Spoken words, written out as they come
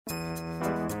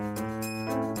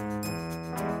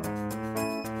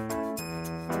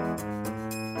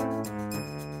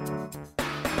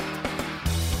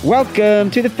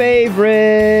Welcome to The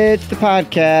Favorites, the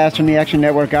podcast from the Action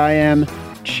Network. I am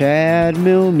Chad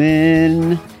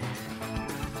Millman.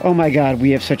 Oh my God,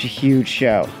 we have such a huge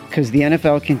show because the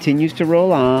NFL continues to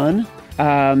roll on.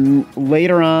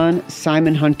 Later on,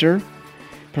 Simon Hunter,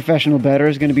 professional bettor,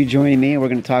 is going to be joining me, and we're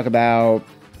going to talk about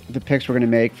the picks we're going to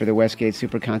make for the Westgate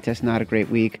Super Contest. Not a great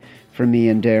week for me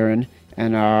and Darren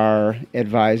and our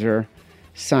advisor,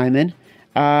 Simon.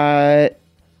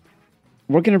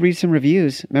 We're going to read some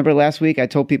reviews. Remember last week I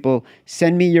told people,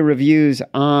 send me your reviews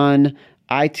on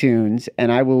iTunes,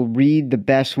 and I will read the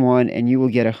best one, and you will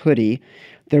get a hoodie.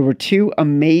 There were two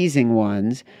amazing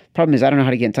ones. Problem is, I don't know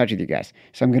how to get in touch with you guys.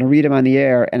 So I'm going to read them on the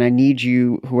air, and I need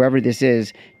you, whoever this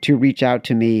is, to reach out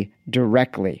to me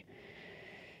directly.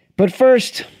 But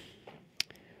first,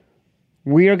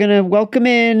 we are going to welcome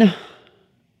in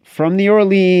from New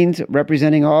Orleans,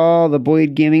 representing all the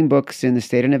Boyd Gaming books in the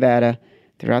state of Nevada,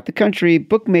 throughout the country,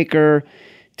 bookmaker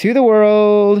to the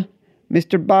world,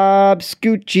 Mr. Bob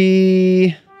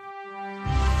Scooch.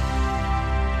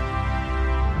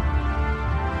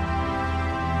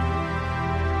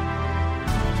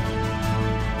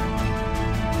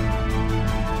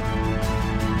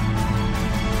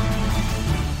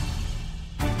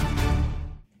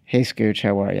 Hey, Scooch,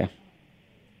 how are you?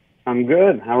 I'm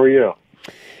good. How are you?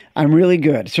 I'm really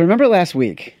good. So remember last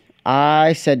week,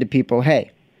 I said to people, hey,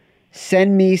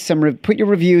 send me put your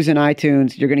reviews in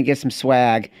iTunes. You're going to get some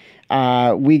swag.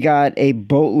 We got a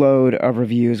boatload of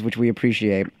reviews, which we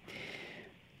appreciate.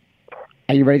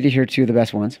 Are you ready to hear two of the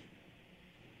best ones?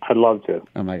 I'd love to.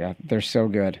 Oh my God. They're so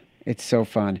good. It's so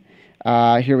fun.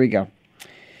 Here we go.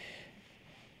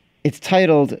 It's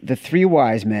titled The Three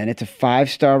Wise Men. It's a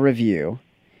 5-star review.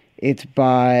 It's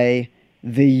by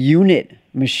The Unit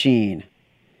Machine.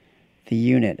 The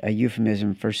Unit, a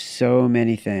euphemism for so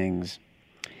many things.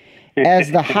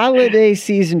 As the holiday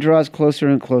season draws closer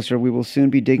and closer, we will soon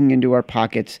be digging into our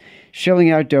pockets,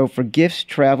 shelling out dough for gifts,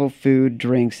 travel, food,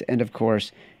 drinks, and of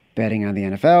course, betting on the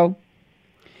NFL.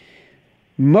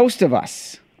 Most of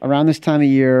us around this time of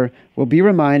year will be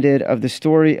reminded of the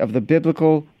story of the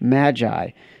biblical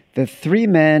Magi, the three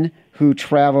men who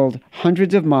traveled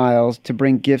hundreds of miles to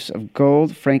bring gifts of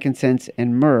gold, frankincense,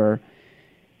 and myrrh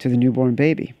to the newborn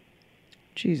baby,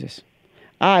 Jesus.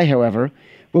 I, however,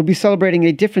 we'll be celebrating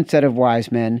a different set of wise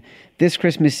men this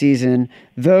Christmas season,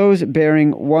 those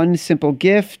bearing one simple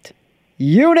gift,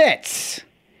 units.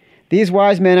 These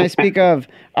wise men I speak of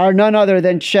are none other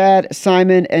than Chad,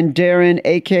 Simon, and Darren,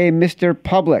 a.k.a. Mr.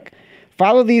 Public.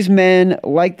 Follow these men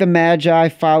like the Magi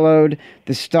followed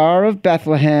the Star of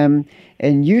Bethlehem,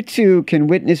 and you too can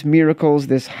witness miracles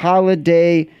this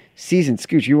holiday season.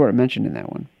 Scooch, you weren't mentioned in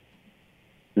that one.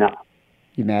 No.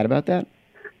 You mad about that?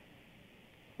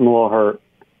 I'm a little hurt.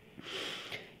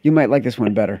 You might like this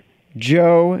one better.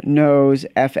 Joe knows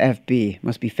FFB.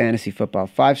 Must be fantasy football.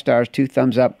 5 stars, 2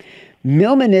 thumbs up.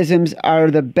 Millmanisms are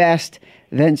the best.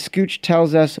 Then Scooch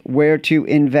tells us where to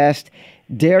invest.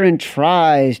 Darren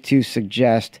tries to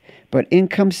suggest, but in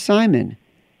comes Simon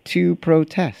to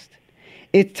protest.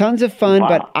 It's tons of fun,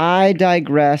 but I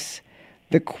digress.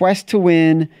 The quest to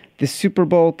win the Super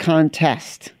Bowl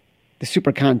contest. The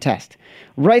Super Contest.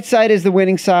 Right side is the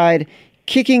winning side.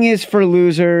 Kicking is for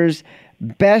losers.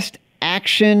 Best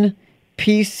action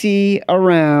PC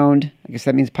around. I guess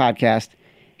that means podcast.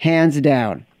 Hands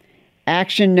down.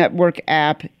 Action Network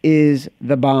app is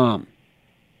the bomb.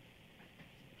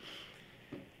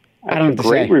 That's I don't know what to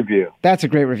say. Great review. That's a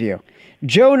great review.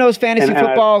 Joe knows fantasy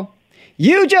football.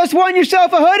 You just won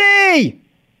yourself a hoodie!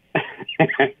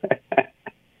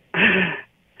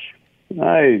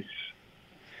 Nice.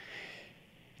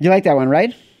 You like that one,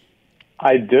 right?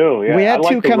 I do, yeah. We had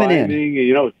two coming in.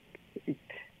 You know,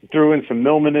 threw in some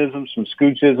Millmanisms, some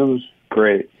Scooch-isms.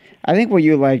 Great. I think what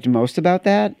you liked most about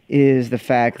that is the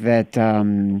fact that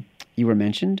you were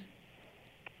mentioned.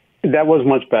 That was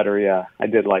much better, yeah. I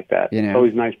did like that. You know, it's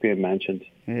always nice being mentioned.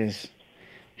 It is.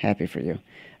 Happy for you.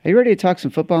 Are you ready to talk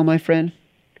some football, my friend?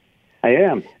 I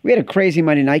am. We had a crazy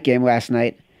Monday night game last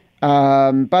night.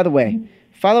 By the way,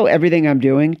 follow everything I'm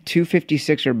doing,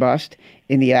 256 or bust,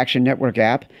 in the Action Network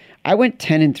app. I went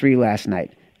 10-3 last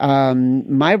night.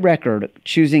 My record,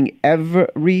 choosing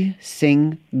every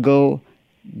single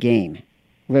game,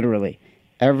 literally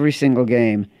every single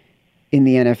game in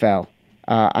the NFL.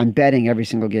 I'm betting every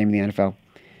single game in the NFL.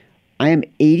 I am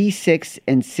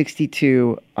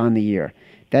 86-62 on the year.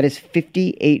 That is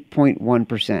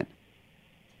 58.1%.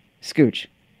 Scooch.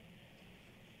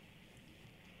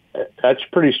 That's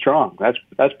pretty strong. That's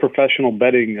professional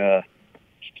betting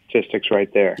statistics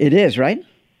right there. It is, right?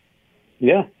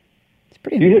 Yeah. It's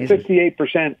pretty amazing. You hit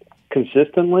 58%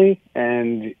 consistently,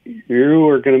 and you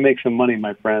are going to make some money,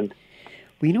 my friend.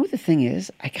 Well, you know what the thing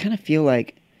is? I kind of feel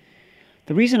like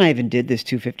the reason I even did this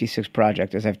 256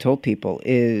 project, as I've told people,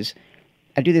 is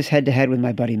I do this head-to-head with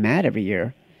my buddy Matt every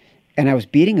year, and I was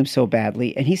beating him so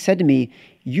badly, and he said to me,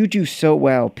 you do so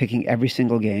well picking every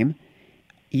single game.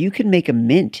 You can make a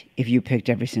mint if you picked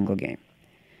every single game.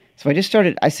 So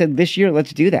I said, this year,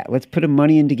 let's do that. Let's put a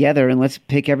money in together and let's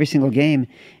pick every single game.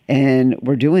 And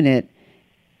we're doing it.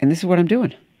 And this is what I'm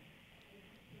doing.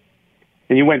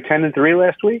 And you went 10-3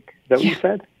 last week? Is that what you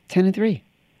said? 10-3.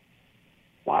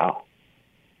 Wow.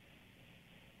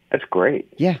 That's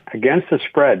great. Yeah. Against the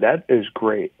spread, that is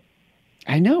great.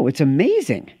 I know. It's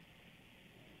amazing.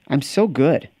 I'm so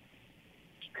good.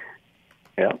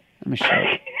 Yeah. I'm a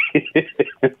sharp.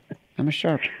 I'm a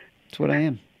sharp. That's what I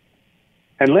am.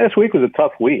 And last week was a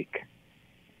tough week.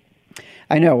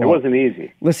 I know. Well, it wasn't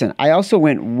easy. Listen, I also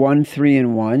went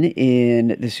 1-3-1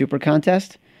 in the Super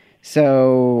Contest.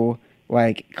 So,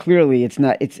 like, clearly it's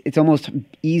not. It's almost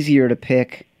easier to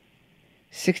pick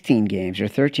 16 games or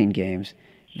 13 games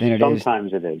than it is.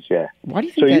 Sometimes it is, yeah. Why do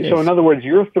you think that is? So in other words,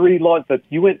 your 3 losses,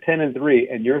 you went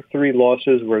 10-3, and your 3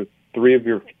 losses were 3 of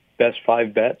your best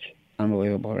 5 bets.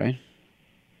 Unbelievable, right?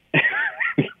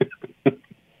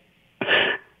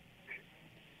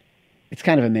 It's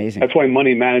kind of amazing. That's why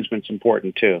money management's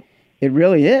important too. It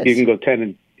really is. You can go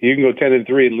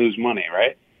 10-3 and lose money,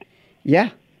 right? Yeah,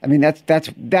 I mean that's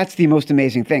the most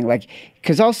amazing thing. Like,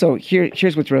 because also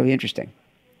here's what's really interesting.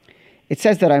 It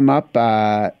says that I'm up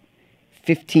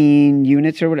 15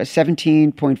 units or whatever,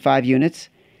 17.5 units,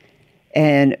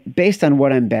 and based on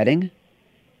what I'm betting,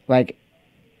 like,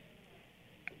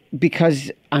 because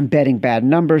I'm betting bad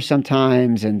numbers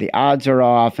sometimes and the odds are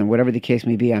off and whatever the case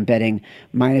may be, I'm betting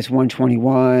minus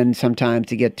 121 sometimes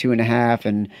to get 2.5,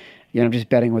 and I'm just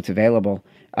betting what's available.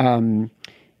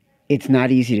 It's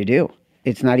not easy to do.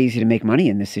 It's not easy to make money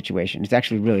in this situation. It's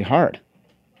actually really hard.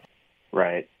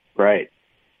 Right.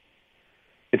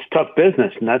 It's tough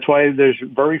business, and that's why there's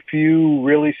very few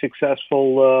really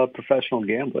successful professional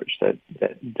gamblers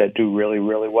that do really,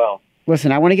 really well.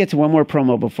 Listen, I want to get to one more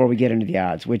promo before we get into the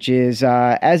odds, which is,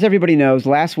 as everybody knows,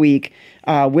 last week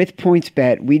with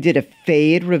PointsBet, we did a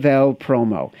Fade Ravel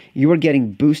promo. You were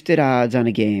getting boosted odds on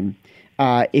a game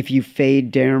if you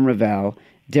fade Darren Ravel.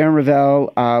 Darren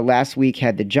Ravel last week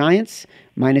had the Giants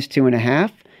minus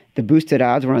 2.5. The boosted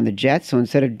odds were on the Jets, so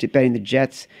instead of betting the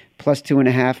Jets plus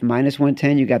 2.5 minus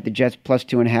 110, you got the Jets plus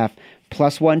 2.5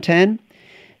 plus 110.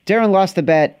 Darren lost the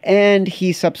bet, and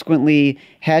he subsequently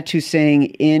had to sing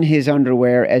in his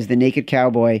underwear as the naked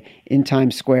cowboy in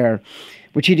Times Square,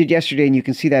 which he did yesterday, and you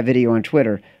can see that video on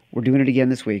Twitter. We're doing it again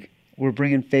this week. We're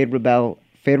bringing Fade Ravel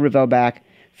back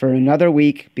for another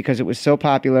week because it was so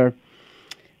popular.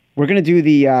 We're going to do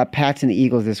the Pats and the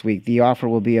Eagles this week. The offer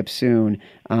will be up soon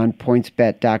on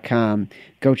PointsBet.com.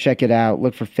 Go check it out.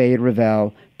 Look for Fade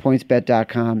Ravel.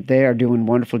 PointsBet.com. They are doing a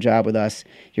wonderful job with us.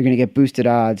 You're going to get boosted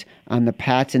odds on the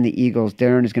Pats and the Eagles.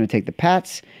 Darren is going to take the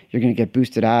Pats. You're going to get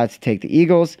boosted odds to take the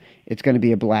Eagles. It's going to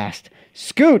be a blast.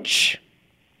 Scooch!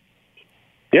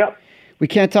 Yep. We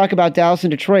can't talk about Dallas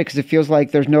and Detroit because it feels like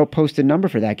there's no posted number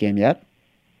for that game yet.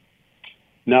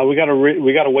 No, we got to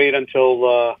wait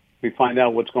until we find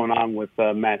out what's going on with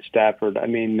Matt Stafford. I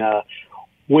mean,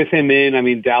 with him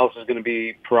in, Dallas is going to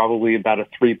be probably about a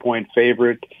 3-point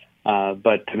favorite.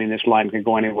 But I mean, this line could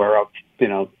go anywhere up,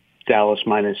 Dallas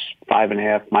minus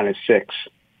 5.5, minus 6.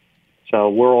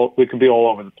 So we could be all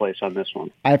over the place on this one.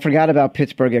 I forgot about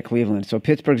Pittsburgh at Cleveland. So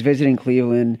Pittsburgh's visiting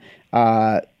Cleveland.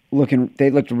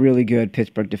 They looked really good,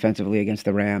 Pittsburgh defensively against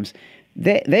the Rams.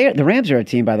 The Rams are a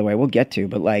team, by the way, we'll get to,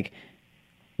 but like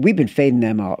we've been fading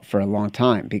them out for a long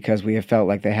time because we have felt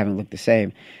like they haven't looked the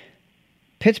same.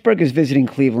 Pittsburgh is visiting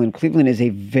Cleveland. Cleveland is a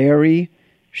very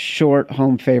short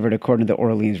home favorite according to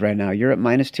Orleans right now. You're at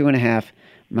minus 2.5,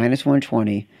 minus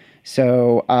 120.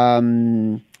 So I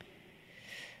don't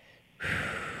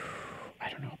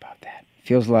know about that.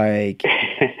 Feels like.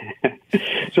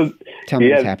 So tell me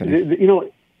what's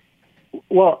happening.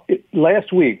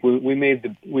 Last week we made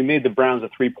the Browns a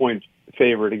 3-point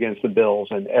favorite against the Bills,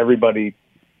 and everybody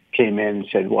came in and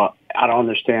said, "Well, I don't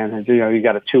understand. You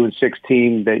got a 2-6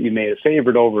 team that you made a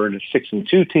favorite over, and a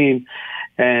 6-2 team."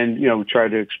 And, we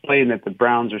tried to explain that the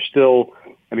Browns are still,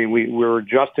 we're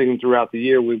adjusting them throughout the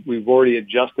year. We've already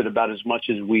adjusted about as much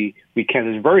as we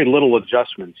can. There's very little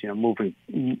adjustments, moving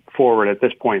forward at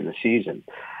this point in the season.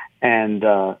 And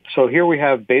so here we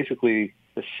have basically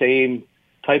the same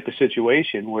type of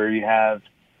situation where you have,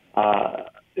 a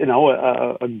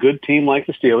good team like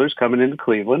the Steelers coming into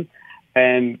Cleveland,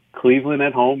 and Cleveland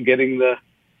at home getting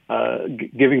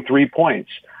giving 3 points.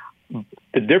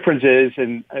 the difference is,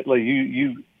 and like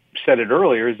you said it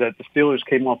earlier, is that the Steelers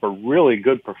came off a really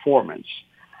good performance,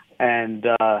 and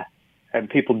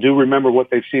people do remember what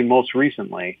they've seen most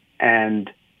recently, and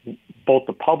both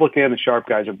the public and the sharp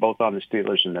guys are both on the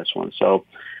Steelers in this one. So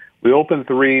we opened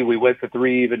 3. We went to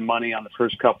 3 even money on the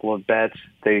first couple of bets.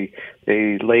 They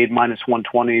laid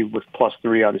 -120 with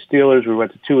 +3 on the Steelers. We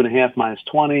went to 2.5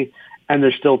 -20, and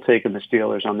they're still taking the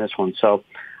Steelers on this one. So,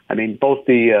 I mean, both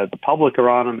the public are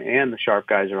on them and the sharp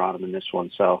guys are on them in this one.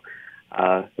 So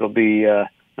it'll be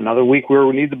another week where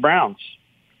we need the Browns.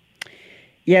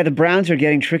 Yeah, the Browns are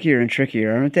getting trickier and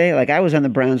trickier, aren't they? Like, I was on the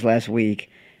Browns last week.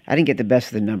 I didn't get the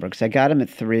best of the number because I got them at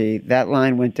 3. That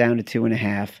line went down to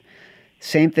 2.5.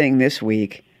 Same thing this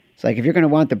week. It's like, if you're going to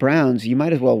want the Browns, you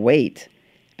might as well wait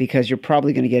because you're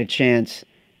probably going to get a chance.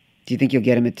 Do you think you'll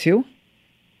get them at 2?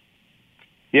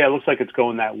 Yeah, it looks like it's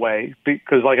going that way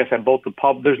because, like I said, both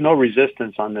there's no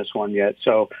resistance on this one yet,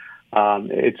 so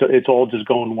it's all just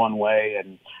going one way.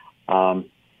 And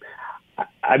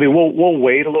I mean, we'll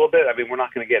wait a little bit. I mean, we're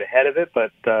not going to get ahead of it,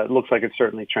 but it looks like it's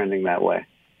certainly trending that way.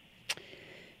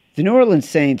 The New Orleans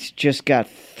Saints just got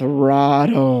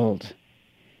throttled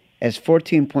as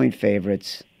 14-point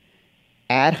favorites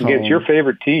at home against your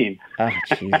favorite team. Oh,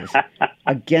 Jesus!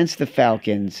 Against the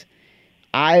Falcons.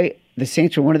 The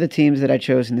Saints were one of the teams that I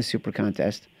chose in the Super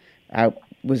Contest. I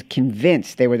was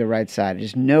convinced they were the right side.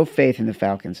 There's no faith in the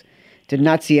Falcons. Did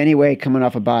not see any way coming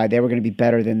off a bye they were going to be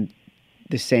better than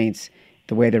the Saints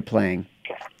the way they're playing.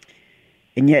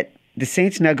 And yet, the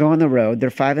Saints now go on the road. They're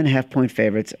 5.5-point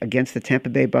favorites against the Tampa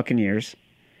Bay Buccaneers.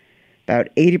 About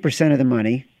 80% of the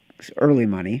money, early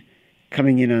money,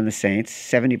 coming in on the Saints.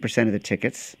 70% of the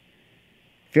tickets.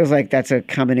 Feels like that's a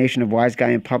combination of wise guy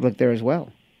and public there as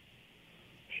well.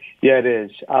 Yeah, it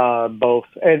is. Both.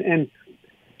 And as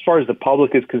far as the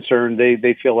public is concerned,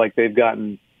 they feel like they've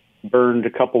gotten burned a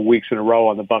couple weeks in a row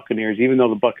on the Buccaneers, even though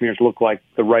the Buccaneers look like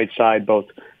the right side both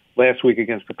last week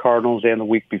against the Cardinals and the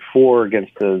week before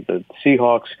against the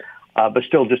Seahawks, but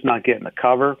still just not getting the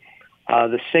cover.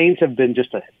 The Saints have been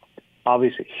just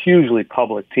obviously hugely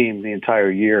public team the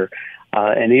entire year.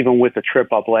 And even with the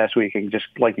trip up last week and just,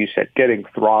 like you said, getting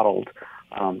throttled,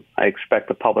 I expect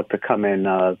the public to come in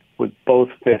with both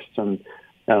fists on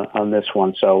this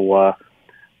one. So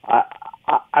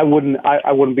I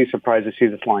wouldn't be surprised to see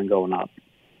this line going up.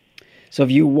 So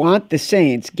if you want the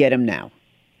Saints, get them now.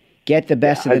 Get the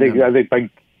best of the number. I think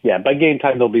by game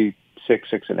time they'll be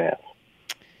 6.5.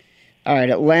 All right,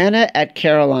 Atlanta at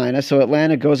Carolina. So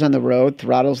Atlanta goes on the road,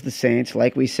 throttles the Saints,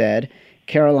 like we said.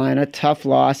 Carolina, tough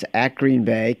loss at Green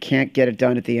Bay. Can't get it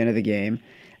done at the end of the game.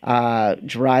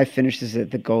 Drive finishes at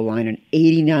the goal line, an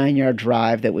 89-yard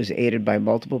drive that was aided by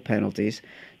multiple penalties.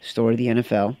 Story of the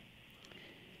NFL.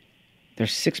 They're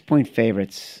 6-point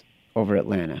favorites over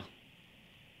Atlanta.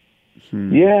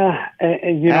 Yeah,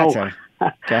 and you know...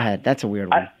 Go ahead. That's a weird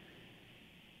one.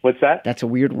 What's that? That's a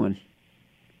weird one.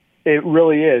 It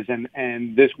really is,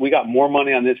 and we got more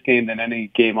money on this game than any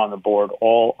game on the board,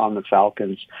 all on the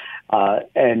Falcons,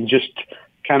 and just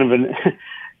kind of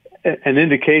an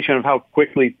indication of how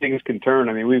quickly things can turn.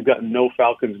 I mean, we've gotten no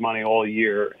Falcons money all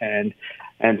year, and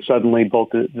suddenly both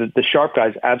the sharp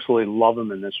guys absolutely love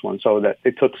them in this one. So that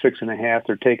they took 6.5,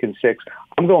 they're taking 6.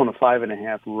 I'm going to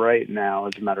 5.5 right now,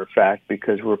 as a matter of fact,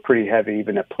 because we're pretty heavy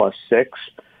even at +6,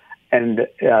 and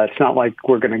it's not like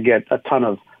we're going to get a ton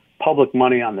of public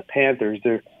money on the Panthers.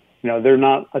 They're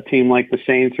not a team like the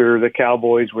Saints or the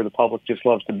Cowboys where the public just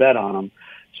loves to bet on them.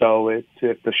 So if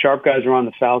the sharp guys are on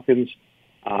the Falcons,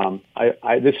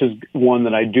 this is one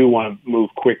that I do want to move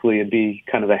quickly and be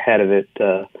kind of ahead of it.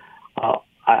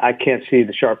 I can't see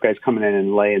the sharp guys coming in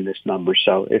and laying this number.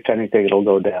 So if anything, it'll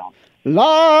go down.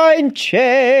 Line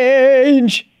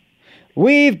change.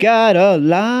 We've got a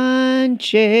line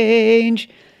change.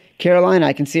 Carolina,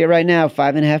 I can see it right now,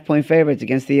 5.5-point favorites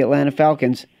against the Atlanta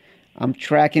Falcons. I'm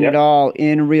tracking it all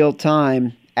in real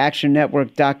time.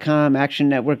 ActionNetwork.com, Action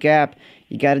Network app.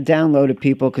 You got to download it,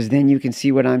 people, because then you can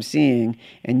see what I'm seeing,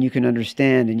 and you can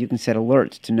understand, and you can set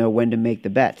alerts to know when to make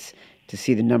the bets, to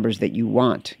see the numbers that you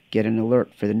want. Get an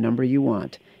alert for the number you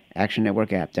want. Action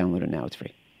Network app. Download it now. It's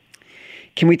free.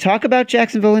 Can we talk about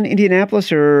Jacksonville and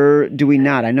Indianapolis, or do we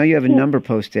not? I know you have a number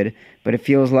posted, but it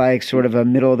feels like sort of a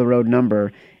middle-of-the-road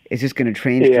number. Is this going to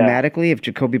change dramatically if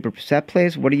Jacoby Brissett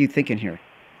plays? What are you thinking here?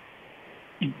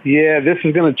 Yeah, this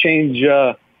is going to change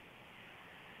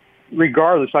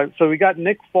regardless. So we got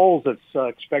Nick Foles that's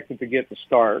expected to get the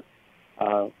start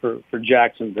for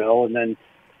Jacksonville. And then,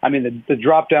 I mean, the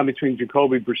drop down between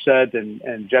Jacoby Brissett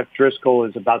and Jeff Driscoll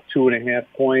is about 2.5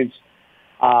 points.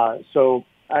 So,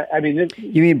 I mean...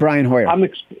 You mean Brian Hoyer?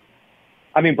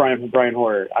 I mean, Brian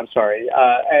Hoyer. I'm sorry.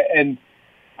 And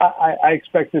I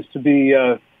expect this to be,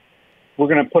 we're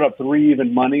going to put up 3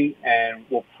 even money, and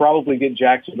we'll probably get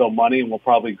Jacksonville money, and we'll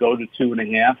probably go to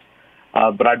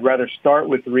 2.5. But I'd rather start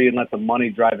with 3 and let the money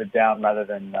drive it down rather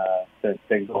than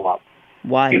go up.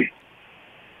 Why?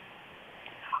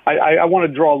 I want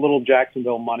to draw a little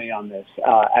Jacksonville money on this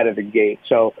out of the gate.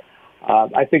 So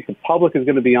I think the public is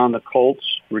going to be on the Colts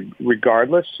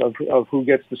regardless of who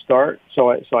gets the start. So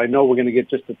I know we're going to get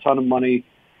just a ton of money,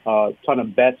 ton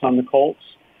of bets on the Colts.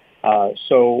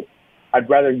 So I'd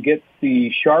rather get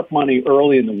the sharp money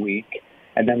early in the week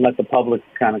and then let the public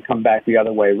kind of come back the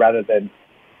other way rather than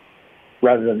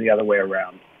the other way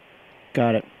around.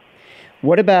 Got it.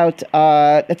 What about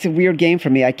that's a weird game for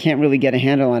me. I can't really get a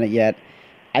handle on it yet.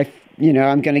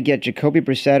 I'm going to get Jacoby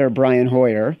Brissett or Brian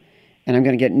Hoyer, and I'm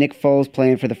going to get Nick Foles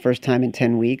playing for the first time in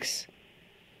 10 weeks.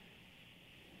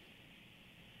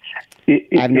 I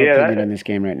have no opinion on this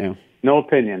game right now. No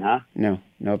opinion, huh? No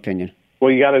opinion.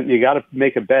 Well, you got to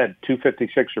make a bet,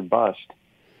 256 or bust.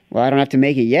 Well, I don't have to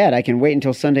make it yet. I can wait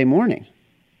until Sunday morning.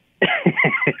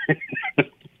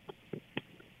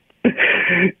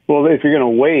 Well, if you're going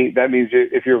to wait, that means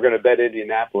if you're going to bet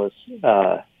Indianapolis,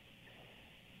 you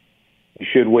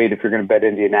should wait if you're going to bet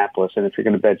Indianapolis. And if you're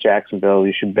going to bet Jacksonville,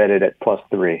 you should bet it at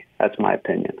 +3. That's my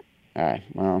opinion. All right.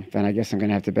 Well, then I guess I'm going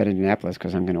to have to bet Indianapolis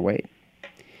because I'm going to wait.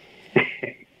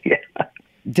 Yeah.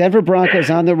 Denver Broncos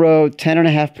on the road,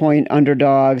 10.5-point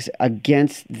underdogs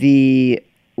against the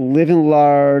living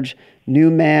large new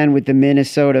man with the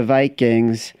Minnesota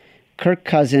Vikings. Kirk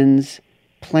Cousins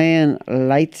playing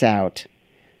lights out,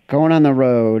 going on the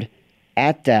road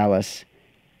at Dallas,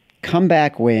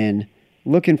 comeback win,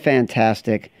 looking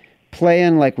fantastic,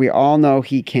 playing like we all know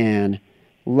he can,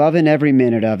 loving every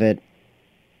minute of it.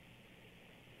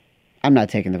 I'm not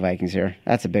taking the Vikings here.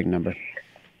 That's a big number.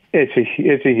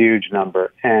 It's a huge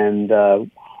number, and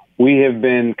we have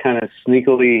been kind of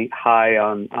sneakily high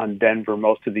on Denver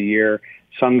most of the year.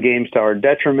 Some games to our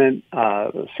detriment,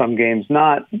 some games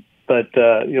not. But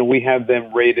we have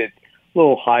them rated a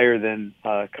little higher than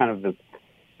kind of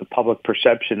the public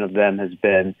perception of them has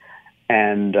been,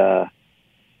 and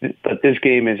but this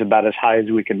game is about as high as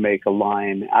we can make a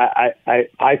line.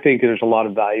 I think there's a lot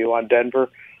of value on Denver,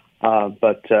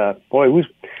 but boy, we've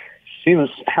seen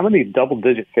how many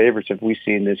double-digit favorites have we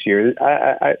seen this year?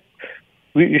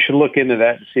 You should look into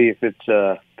that and see if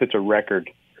it's a record.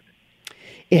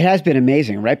 It has been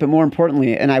amazing, right? But more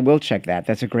importantly, and I will check that.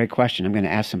 That's a great question. I'm going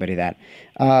to ask somebody that.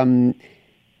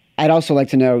 I'd also like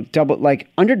to know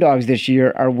underdogs this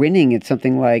year are winning at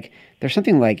something like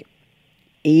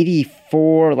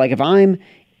 84. Like if I'm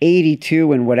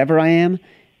 82 and whatever I am,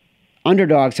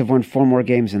 underdogs have won 4 more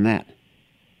games than that.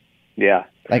 Yeah.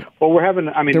 We're having.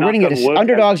 I mean, they're winning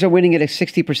underdogs are winning at a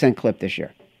 60% clip this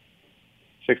year.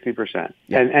 60%.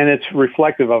 Yeah. And it's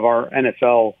reflective of our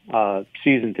NFL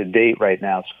season to date right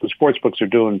now. So the sports books are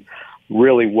doing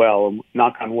really well. And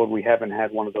knock on wood, we haven't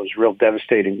had one of those real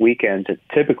devastating weekends that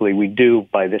typically we do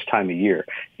by this time of year.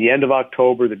 The end of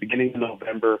October, the beginning of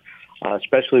November,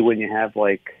 especially when you have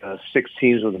 6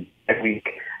 teams with a bye week.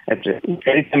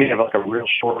 Anytime you have a real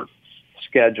short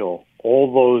schedule,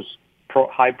 all those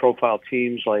high-profile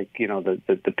teams like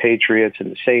the Patriots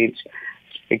and the Saints,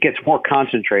 it gets more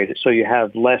concentrated, so you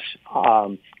have less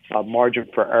margin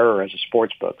for error as a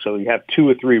sports book. So you have 2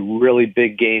 or 3 really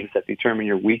big games that determine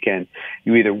your weekend.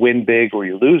 You either win big or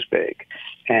you lose big,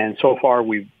 and so far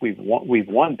we've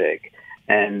won big.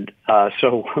 And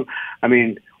so, I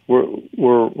mean,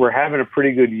 we're having a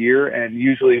pretty good year, and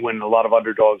usually when a lot of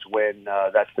underdogs win,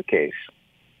 that's the case.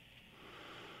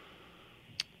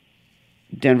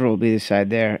 Denver will be the side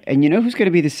there, and you know who's going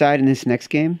to be the side in this next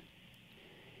game?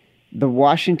 The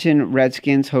Washington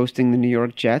Redskins hosting the New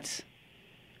York Jets.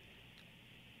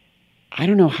 I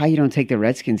don't know how you don't take the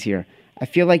Redskins here. I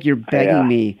feel like you're begging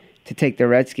me to take the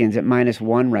Redskins at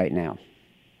 -1 right now.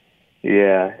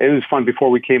 Yeah, it was fun. Before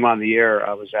we came on the air,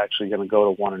 I was actually going to go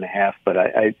to 1.5, but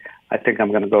I think I'm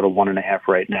going to go to 1.5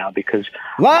 right now because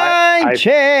line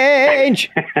change.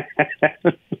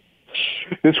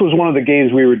 This was one of the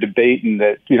games we were debating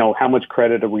that, how much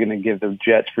credit are we going to give the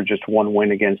Jets for just one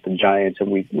win against the Giants?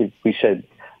 And we said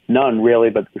none really,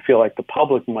 but we feel like the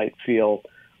public might feel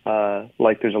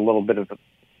like there's a little bit of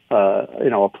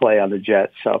a play on the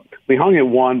Jets. So we hung at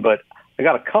 1, but I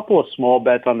got a couple of small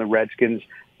bets on the Redskins,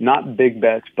 not big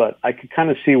bets, but I could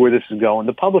kind of see where this is going.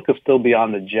 The public will still be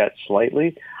on the Jets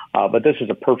slightly, but this is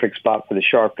a perfect spot for the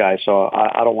sharp guy, so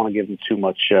I don't want to give them too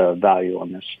much value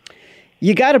on this.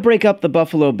 You got to break up the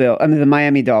the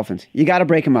Miami Dolphins. You got to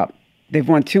break them up. They've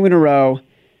won 2 in a row.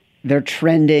 They're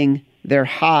trending. They're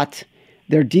hot.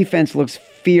 Their defense looks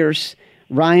fierce.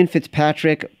 Ryan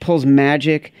Fitzpatrick pulls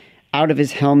magic out of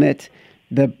his helmet.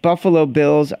 The Buffalo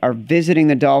Bills are visiting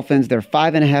the Dolphins. They're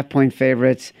 5.5-point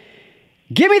favorites.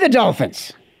 Give me the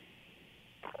Dolphins.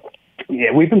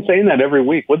 Yeah, we've been saying that every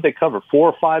week. What'd they cover? 4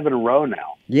 or 5 in a row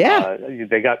now. Yeah.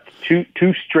 They got two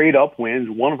straight up wins.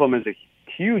 One of them is a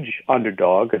huge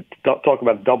underdog. Talk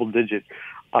about double-digit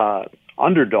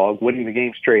underdog winning the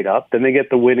game straight up. Then they get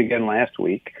the win again last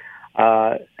week.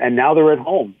 And now they're at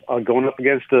home going up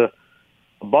against a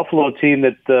Buffalo team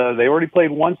that they already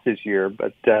played once this year.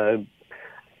 But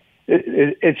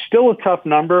it's still a tough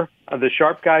number. The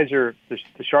sharp guys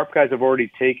have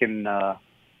already taken the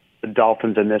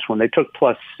Dolphins in this one. They took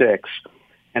 +6,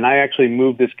 and I actually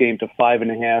moved this game to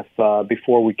 5.5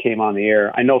 before we came on the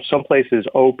air. I know some places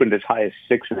opened as high as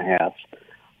 6.5,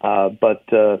 but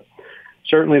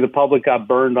certainly the public got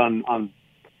burned on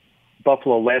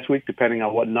Buffalo last week, depending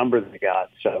on what number they got.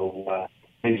 So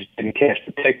they just didn't cash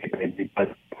the ticket, maybe.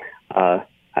 But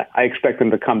I expect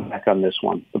them to come back on this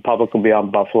one. The public will be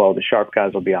on Buffalo. The sharp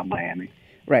guys will be on Miami.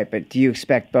 Right, but do you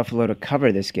expect Buffalo to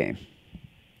cover this game?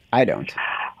 I don't.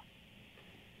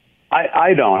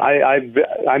 I don't.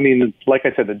 I mean, like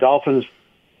I said, the Dolphins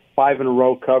 5 in a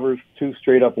row covers, 2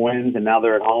 straight up wins, and now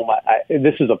they're at home.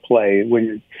 This is a play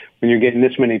when you're getting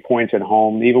this many points at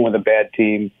home, even with a bad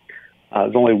team.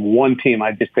 There's only one team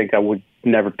I just think I would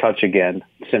never touch again,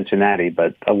 Cincinnati.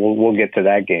 But we'll get to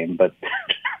that game. But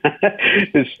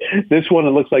this one,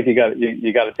 it looks like you got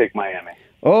to take Miami.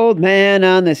 Old man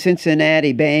on the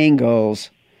Cincinnati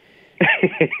Bengals.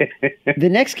 The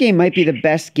next game might be the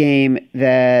best game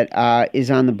that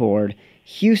is on the board.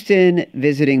 Houston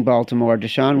visiting Baltimore.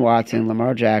 Deshaun Watson,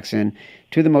 Lamar Jackson,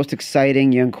 two of the most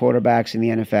exciting young quarterbacks in the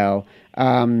NFL.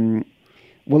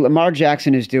 What Lamar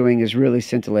Jackson is doing is really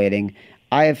scintillating.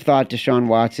 I have thought Deshaun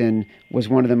Watson was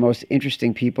one of the most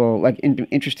interesting people,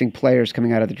 interesting players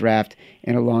coming out of the draft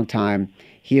in a long time.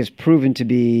 He has proven to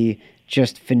be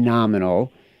just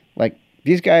phenomenal. Like,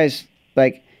 these guys,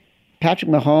 like Patrick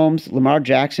Mahomes, Lamar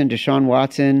Jackson, Deshaun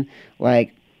Watson,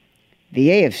 like, the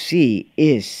AFC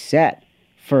is set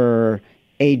for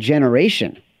a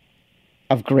generation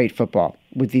of great football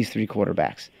with these three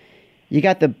quarterbacks. You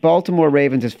got the Baltimore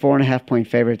Ravens as 4.5-point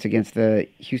favorites against the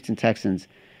Houston Texans.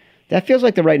 That feels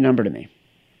like the right number to me.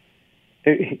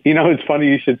 You know, it's funny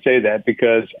you should say that,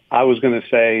 because I was going to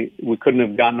say we couldn't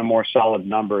have gotten a more solid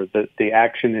number. The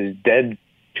action is dead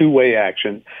two-way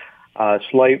action.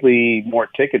 Slightly more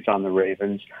tickets on the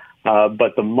Ravens,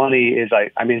 but the money is,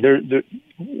 I mean,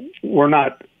 we're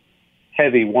not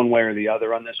heavy one way or the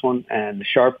other on this one, and the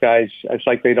sharp guys, it's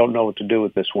like they don't know what to do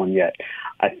with this one yet.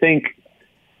 I think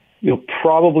you'll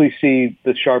probably see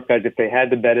the sharp guys, if they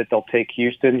had to bet it, they'll take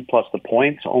Houston plus the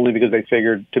points, only because they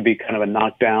figured to be kind of a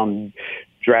knockdown,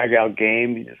 drag-out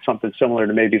game, something similar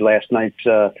to maybe last night's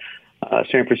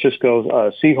San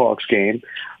Francisco Seahawks game,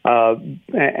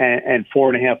 and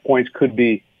 4.5 points could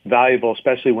be valuable,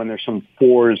 especially when there's some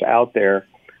 4s out there.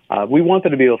 We wanted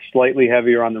to be slightly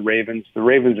heavier on the Ravens. The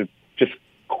Ravens have just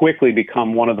quickly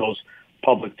become one of those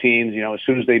public teams. You know, as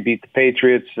soon as they beat the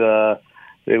Patriots,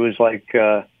 it was like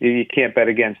you can't bet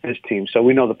against this team. So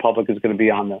we know the public is going to be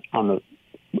on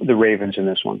the Ravens in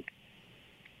this one.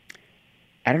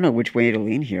 I don't know which way to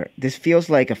lean here. This feels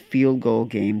like a field goal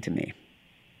game to me.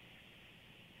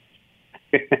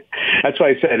 That's why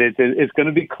I said it's going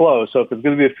to be close. So if it's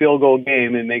going to be a field goal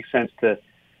game, it makes sense to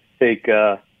take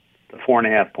the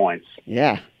 4.5 points.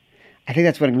 Yeah, I think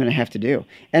that's what I'm going to have to do.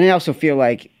 And I also feel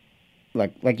like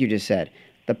you just said,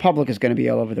 the public is going to be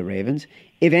all over the Ravens.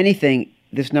 If anything,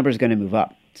 this number is going to move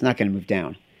up. It's not going to move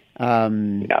down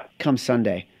come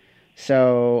Sunday.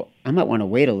 So I might want to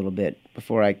wait a little bit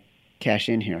before I cash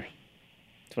in here.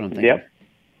 That's what I'm thinking.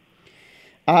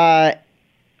 Yep.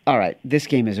 All right, this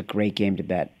game is a great game to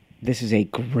bet. This is a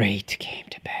great game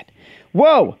to bet.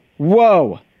 Whoa.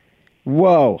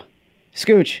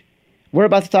 Scooch, we're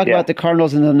about to talk about the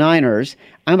Cardinals and the Niners.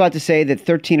 I'm about to say that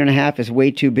 13.5 is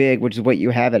way too big, which is what you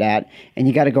have it at, and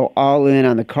you got to go all in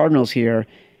on the Cardinals here,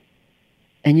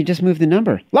 and you just moved the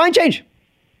number. Line change!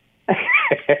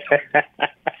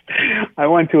 I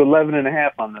went to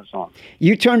 11.5 on this one.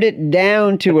 You turned it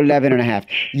down to 11.5.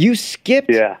 You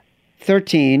skipped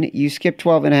 13, you skipped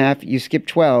 12.5, you skipped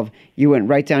 12, you went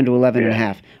right down to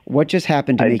 11.5. What just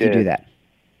happened to make you do that?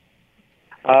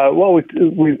 Well, we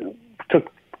took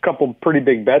a couple pretty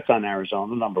big bets on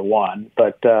Arizona, number one,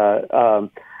 but it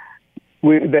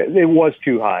was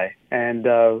too high. And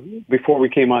before we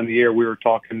came on the air, we were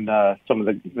talking some of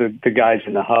the guys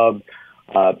in the hub,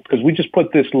 because we just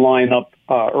put this line up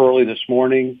early this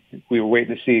morning. We were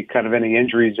waiting to see kind of any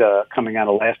injuries coming out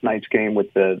of last night's game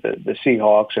with the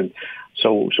Seahawks, and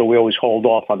So we always hold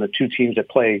off on the two teams that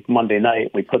play Monday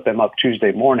night. We put them up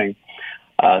Tuesday morning.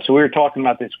 So we were talking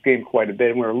about this game quite a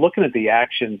bit, and we were looking at the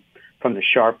action from the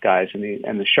sharp guys, and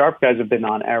the sharp guys have been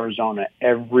on Arizona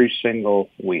every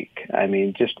single week. I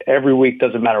mean, just every week,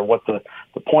 doesn't matter what the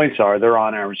points are, they're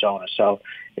on Arizona. So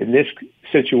in this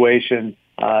situation,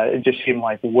 it just seemed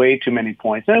like way too many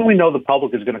points. And we know the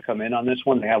public is going to come in on this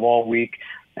one. They have all week,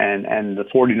 and the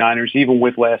 49ers, even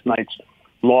with last night's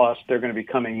loss, they're going to be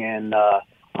coming in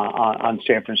on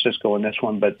San Francisco in this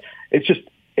one. But it's just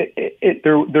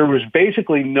there was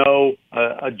basically no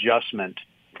adjustment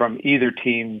from either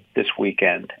team this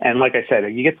weekend. And like I said,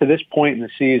 you get to this point in the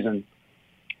season,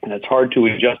 and it's hard to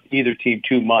adjust either team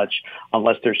too much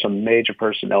unless there's some major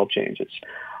personnel changes.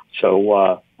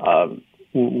 So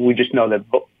we just know that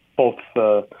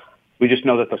we just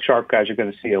know that the sharp guys are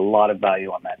going to see a lot of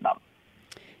value on that number.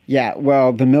 Yeah,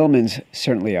 well, the Millmans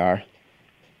certainly are.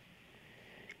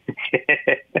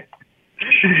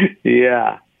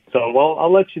 Yeah. So, well,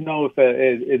 I'll let you know if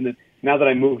now that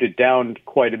I moved it down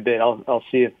quite a bit, I'll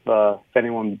see if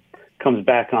anyone comes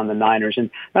back on the Niners. And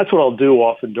that's what I'll do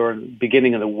often during the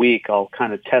beginning of the week. I'll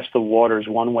kind of test the waters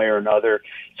one way or another.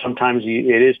 Sometimes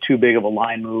it is too big of a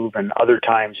line move, and other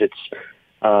times it's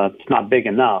not big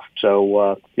enough.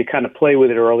 So you kind of play with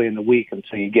it early in the week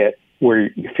until you get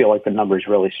where you feel like the number is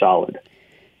really solid.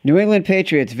 New England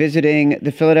Patriots visiting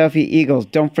the Philadelphia Eagles.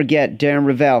 Don't forget Darren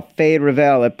Ravel, Fade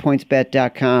Ravel at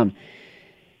pointsbet.com.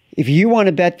 If you want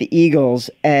to bet the Eagles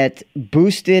at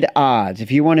boosted odds,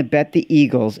 if you want to bet the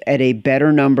Eagles at a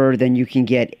better number than you can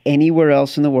get anywhere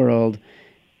else in the world,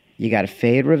 you got to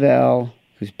fade Ravel,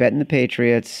 who's betting the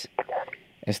Patriots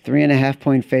as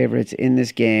 3.5-point favorites in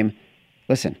this game.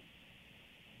 Listen,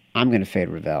 I'm going to fade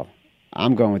Ravel.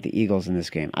 I'm going with the Eagles in this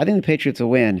game. I think the Patriots will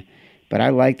win, but I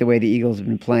like the way the Eagles have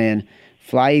been playing.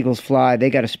 Fly, Eagles, fly. They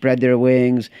got to spread their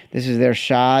wings. This is their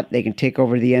shot. They can take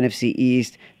over the NFC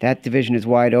East. That division is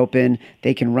wide open.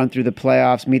 They can run through the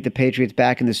playoffs, meet the Patriots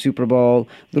back in the Super Bowl.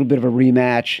 A little bit of a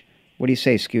rematch. What do you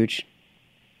say, Scooch?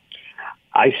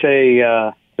 I say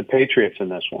the Patriots in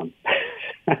this one.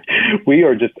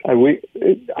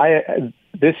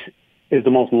 This is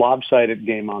the most lopsided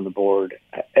game on the board.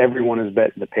 Everyone is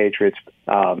betting the Patriots.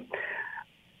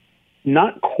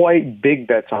 Not quite big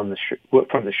bets on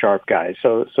from the sharp guys.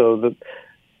 So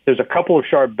there's a couple of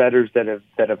sharp bettors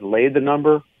that have laid the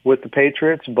number with the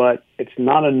Patriots, but it's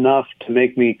not enough to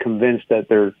make me convinced that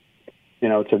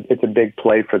it's a big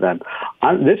play for them.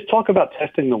 This talk about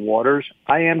testing the waters.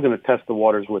 I am going to test the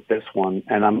waters with this one,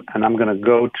 and I'm going to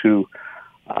go to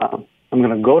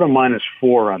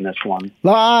 -4 on this one.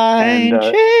 Line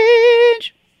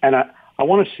change. And I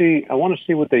want to see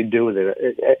what they do with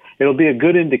it. It'll be a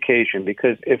good indication,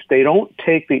 because if they don't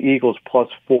take the Eagles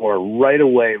 +4 right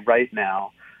away, right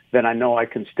now, then I know I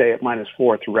can stay at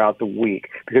 -4 throughout the week,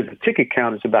 because the ticket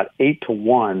count is about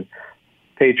 8-1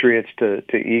 Patriots to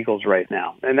Eagles right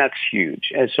now, and that's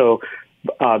huge. And so,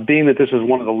 being that this is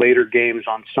one of the later games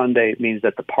on Sunday, it means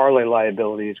that the parlay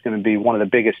liability is going to be one of the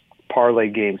biggest parlay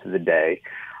games of the day.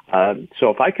 So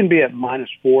if I can be at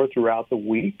 -4 throughout the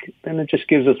week, then it just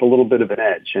gives us a little bit of an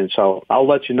edge. And so I'll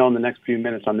let you know in the next few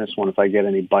minutes on this one if I get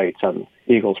any bites on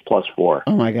Eagles +4.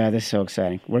 Oh, my God, this is so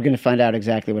exciting. We're going to find out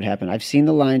exactly what happened. I've seen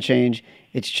the line change.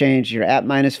 It's changed. You're at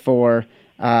 -4.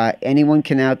 Anyone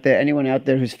out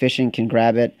there who's fishing can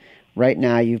grab it. Right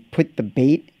now, you've put the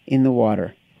bait in the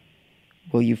water.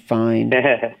 Will you find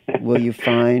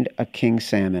a king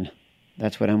salmon?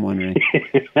 That's what I'm wondering.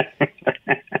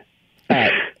 All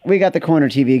right, we got the corner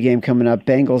TV game coming up.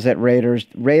 Bengals at Raiders.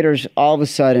 Raiders, all of a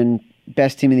sudden,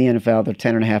 best team in the NFL. They're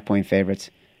 10.5-point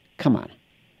favorites. Come on.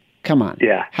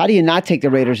 Yeah. How do you not take the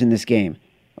Raiders in this game?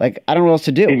 Like, I don't know what else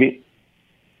to do.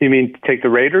 You mean take the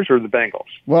Raiders or the Bengals?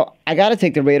 Well, I got to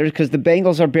take the Raiders because the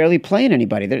Bengals are barely playing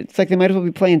anybody. It's like they might as well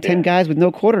be playing 10 guys with no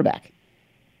quarterback.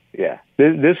 Yeah.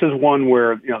 This is one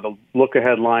where, the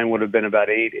look-ahead line would have been about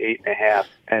 8.5,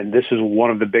 and this is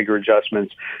one of the bigger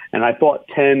adjustments. And I thought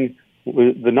 10,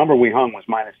 the number we hung was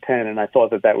 -10, and I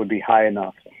thought that would be high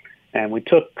enough. And we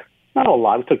took, not a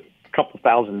lot, we took a couple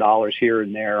 $1,000 here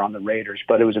and there on the Raiders,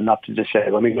 but it was enough to just say,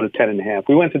 let me go to 10.5.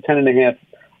 We went to 10.5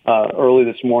 early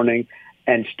this morning,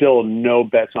 and still no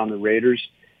bets on the Raiders.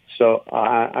 So,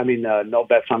 no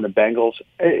bets on the Bengals.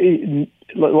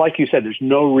 Like you said, there's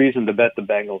no reason to bet the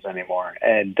Bengals anymore.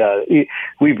 And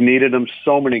we've needed them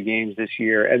so many games this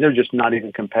year, and they're just not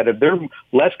even competitive. They're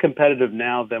less competitive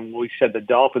now than we said the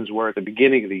Dolphins were at the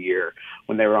beginning of the year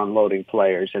when they were unloading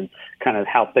players, and kind of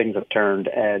how things have turned.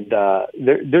 And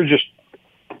they're just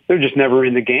never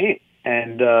in the game.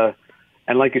 And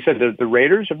And like you said, the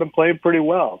Raiders have been playing pretty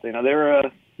well. They're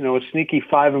a sneaky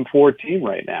 5-4 team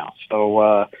right now.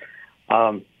 So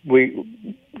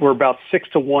we're about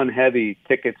 6-1 heavy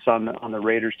tickets on the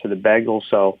Raiders to the Bengals.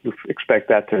 So we expect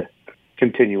that to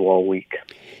continue all week.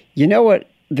 You know what?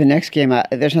 The next game,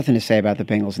 there's nothing to say about the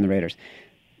Bengals and the Raiders.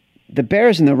 The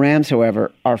Bears and the Rams,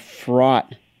 however, are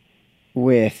fraught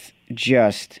with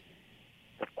just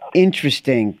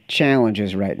interesting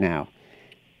challenges right now.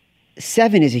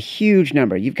 7 is a huge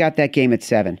number. You've got that game at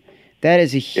 7. That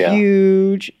is a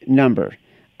huge number.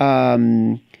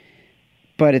 But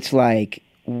it's like,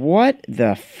 what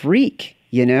the freak,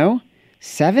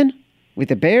 7 with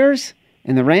the Bears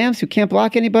and the Rams who can't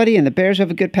block anybody, and the Bears have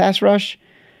a good pass rush.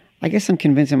 I guess I'm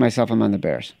convincing myself I'm on the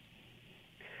Bears.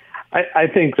 I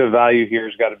think the value here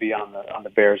has got to be on the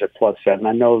Bears at +7.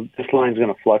 I know this line's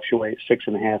going to fluctuate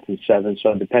 6.5 and 7.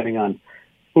 So depending on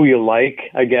who you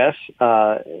like, I guess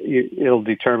it'll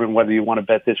determine whether you want to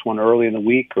bet this one early in the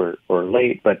week or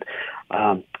late. But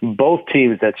both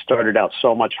teams that started out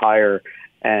so much higher,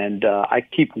 and I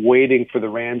keep waiting for the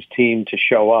Rams team to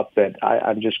show up. That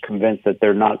I'm just convinced that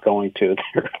they're not going to.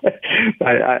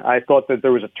 I thought that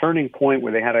there was a turning point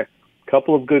where they had a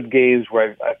couple of good games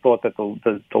where I thought that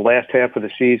the last half of the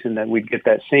season that we'd get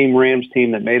that same Rams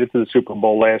team that made it to the Super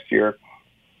Bowl last year.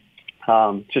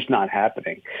 Just not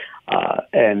happening.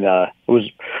 And it was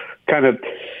kind of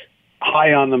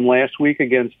high on them last week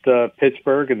against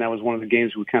Pittsburgh, and that was one of the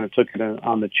games we kind of took it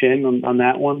on the chin on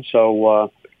that one.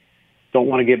 So don't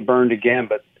want to get burned again,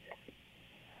 but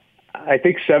I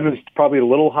think 7 is probably a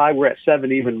little high. We're at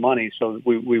 7 even money, so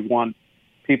we want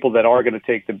people that are going to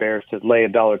take the Bears to lay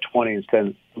 $1.20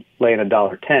 instead of laying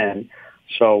 $1.10.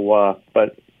 So,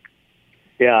 but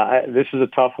yeah, this is a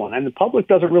tough one, and the public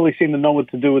doesn't really seem to know what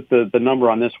to do with the number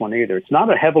on this one either. It's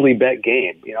not a heavily bet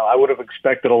game. I would have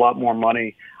expected a lot more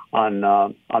money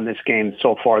on this game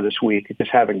so far this week. I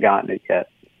just haven't gotten it yet.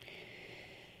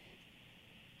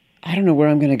 I don't know where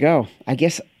I'm going to go. I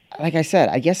guess, like I said,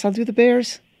 I'll do the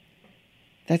Bears.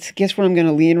 That's where I'm going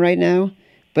to lean right now.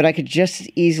 But I could just as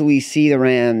easily see the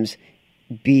Rams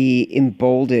be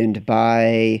emboldened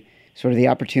by sort of the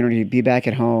opportunity to be back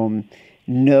at home,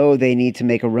 know they need to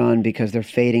make a run because they're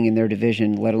fading in their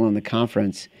division, let alone the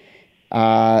conference.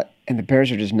 And the Bears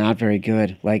are just not very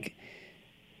good. Like,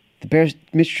 the Bears,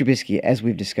 Mitch Trubisky, as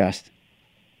we've discussed,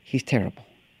 he's terrible.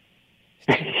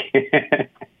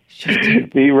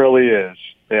 He really is.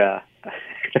 Yeah.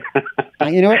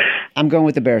 You know what? I'm going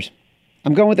with the Bears.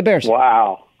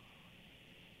 Wow.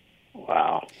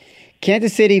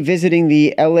 Kansas City visiting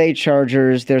the LA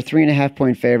Chargers. They're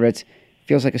 3.5-point favorites.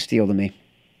 Feels like a steal to me.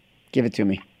 Give it to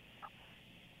me.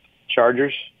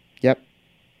 Chargers? Yep.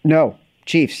 No,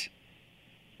 Chiefs.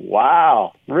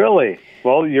 Wow. Really?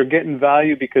 Well, you're getting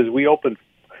value because we opened.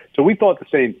 So we thought the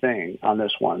same thing on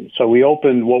this one. So we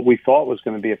opened what we thought was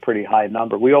going to be a pretty high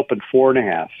number. We opened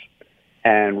 4.5.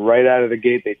 And right out of the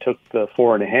gate, they took the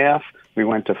 4.5. We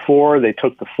went to 4. They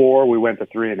took the 4. We went to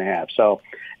 3.5. So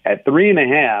at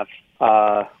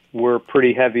 3.5, we're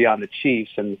pretty heavy on the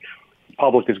Chiefs, and the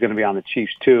public is going to be on the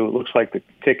Chiefs too. It looks like the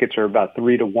tickets are about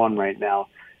 3-1 right now,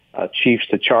 Chiefs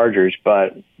to Chargers.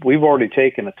 But we've already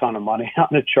taken a ton of money on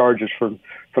the Chargers from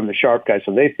the sharp guys,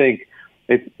 so they think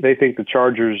the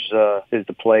Chargers is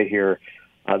the play here.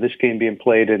 This game being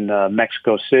played in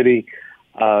Mexico City,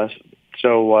 so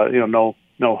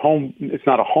no home. It's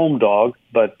not a home dog,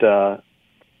 but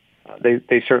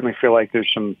they certainly feel like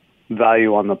there's some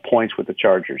value on the points with the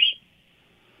Chargers.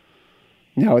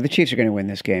 No, the Chiefs are going to win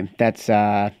this game. That's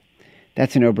a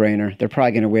no-brainer. They're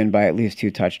probably going to win by at least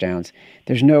 2 touchdowns.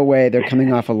 There's no way they're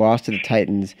coming off a loss to the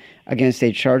Titans against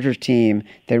a Chargers team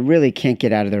that really can't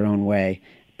get out of their own way.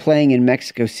 Playing in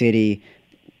Mexico City,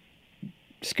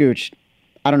 Scooch,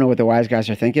 I don't know what the wise guys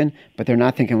are thinking, but they're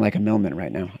not thinking like a Millman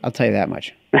right now. I'll tell you that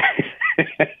much.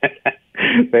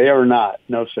 They are not.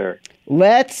 No, sir.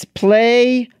 Let's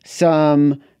play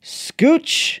some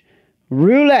Scooch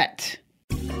Roulette.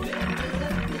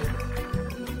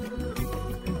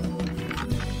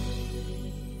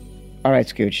 All right,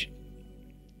 Scooch.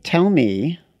 Tell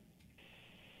me,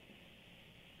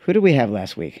 who did we have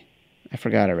last week? I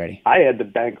forgot already. I had the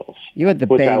Bengals. You had the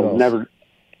which Bengals. I will never,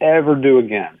 ever do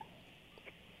again.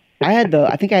 I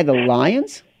think I had the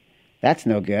Lions. That's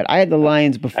no good. I had the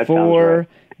Lions before right.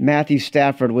 Matthew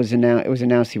Stafford was announced. It was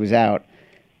announced he was out.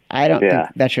 I don't think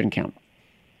that shouldn't count.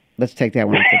 Let's take that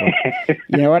one off the board.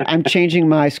 You know what? I'm changing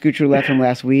my Scooch Roulette from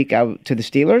last week out to the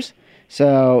Steelers.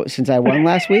 So since I won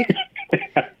last week,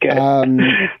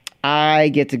 okay. I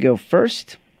get to go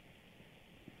first.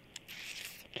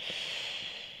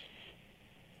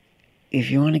 If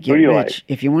you want to get Who do you rich, like?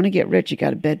 if you want to get rich, you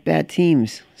got to bet bad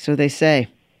teams. So they say.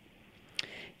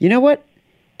 You know what?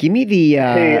 Give me the.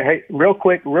 Hey, real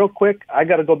quick. I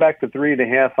got to go back to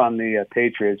 3.5 on the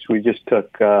Patriots. We just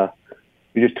took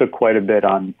quite a bit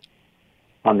on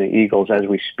the Eagles as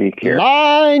we speak here.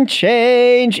 Line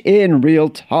change in real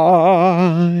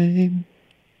time.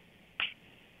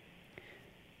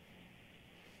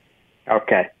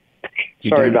 Okay.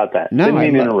 Sorry about that. No, Didn't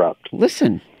mean to interrupt.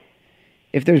 Listen,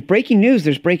 if there's breaking news,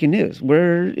 there's breaking news.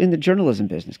 We're in the journalism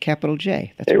business, capital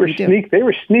J. That's what we do. They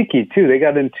were sneaky too. They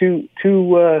got in a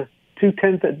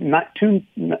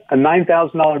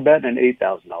 $9,000 bet and an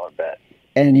 $8,000 bet.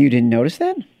 And you didn't notice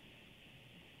that?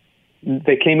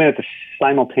 They came in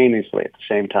simultaneously at the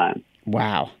same time.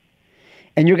 Wow.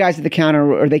 And your guys at the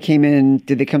counter, or they came in?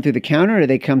 Did they come through the counter, or did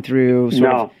they come through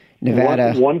of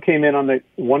Nevada? One came in on the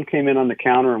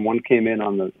counter, and one came in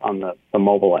on the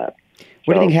mobile app.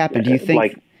 What do you think happened? Do you think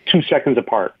like 2 seconds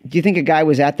apart? Do you think a guy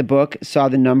was at the book, saw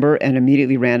the number, and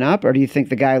immediately ran up, or do you think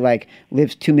the guy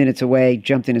lives 2 minutes away,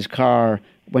 jumped in his car,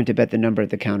 went to bet the number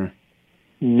at the counter?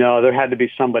 No, there had to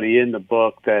be somebody in the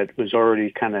book that was already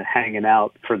kind of hanging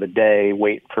out for the day,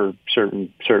 waiting for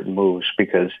certain moves,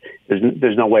 because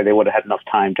there's no way they would have had enough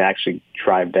time to actually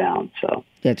drive down. So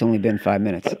yeah, it's only been 5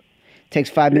 minutes. It takes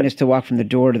 5 minutes to walk from the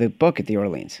door to the book at the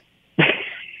Orleans.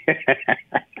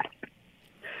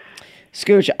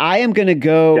 Scooch, I am going to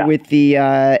go with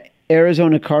the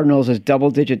Arizona Cardinals as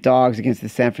double-digit dogs against the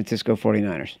San Francisco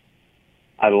 49ers.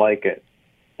 I like it.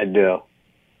 I do.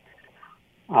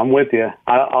 I'm with you.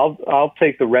 I'll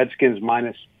take the Redskins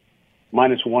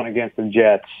 -1 against the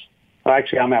Jets. Well,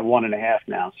 actually, I'm at 1.5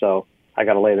 now, so I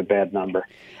got to lay the bad number.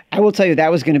 I will tell you that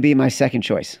was going to be my second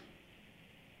choice.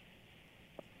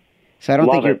 So I don't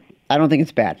think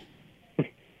it's bad.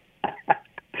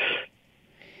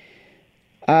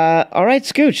 All right,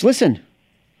 Scooch, listen.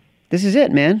 This is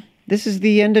it, man. This is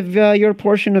the end of your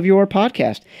portion of your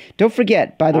podcast. Don't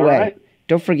forget, by the way, right.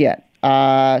 Don't forget,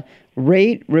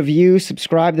 rate, review,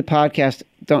 subscribe to the podcast.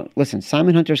 Listen,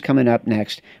 Simon Hunter's coming up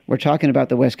next. We're talking about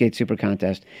the Westgate Super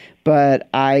Contest, but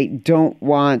I don't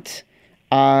want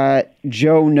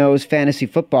Joe Knows Fantasy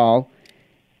Football.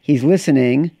 He's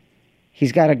listening.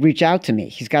 He's got to reach out to me.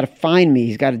 He's got to find me.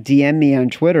 He's got to DM me on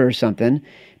Twitter or something,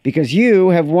 because you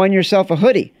have won yourself a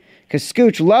hoodie, because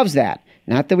Scooch loves that.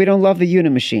 Not that we don't love the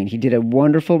unit machine. He did a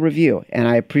wonderful review, and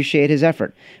I appreciate his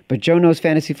effort. But Joe Knows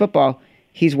Fantasy Football,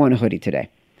 he's won a hoodie today.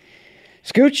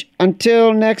 Scooch,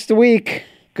 until next week,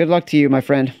 good luck to you, my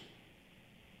friend.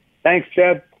 Thanks,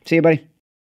 Chad. See you, buddy.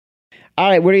 All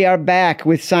right, we are back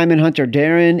with Simon Hunter.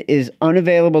 Darren is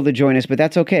unavailable to join us, but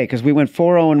that's okay, because we went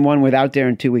 4-0-1 without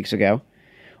Darren 2 weeks ago.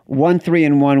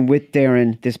 1-3-1 with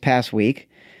Darren this past week.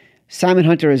 Simon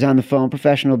Hunter is on the phone,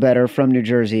 professional bettor from New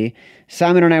Jersey.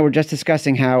 Simon and I were just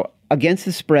discussing how against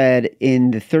the spread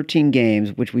in the 13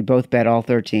 games, which we both bet all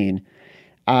 13,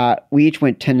 we each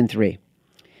went 10-3.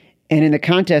 And in the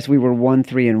contest, we were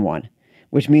 1-3-1,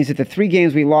 which means that the 3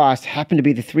 games we lost happened to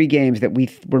be the 3 games that we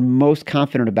were most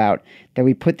confident about, that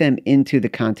we put them into the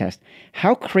contest.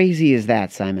 How crazy is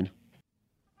that, Simon?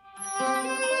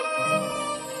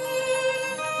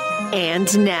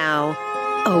 And now,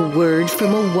 a word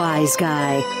from a wise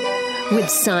guy with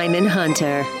Simon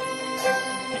Hunter.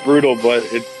 Brutal, but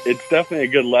it's definitely a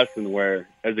good lesson where,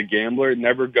 as a gambler,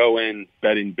 never go in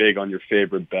betting big on your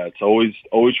favorite bets. Always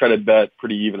try to bet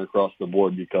pretty even across the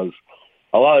board, because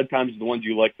a lot of times the ones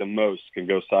you like the most can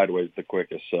go sideways the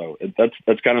quickest. So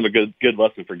that's kind of a good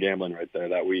lesson for gambling right there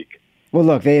that week. Well,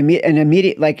 look,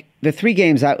 like the 3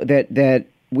 games that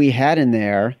we had in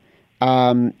there,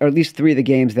 or at least 3 of the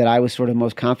games that I was sort of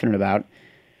most confident about.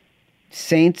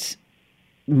 Saints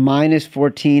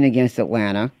 -14 against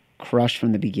Atlanta, crushed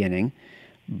from the beginning.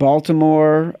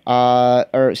 Baltimore,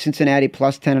 or Cincinnati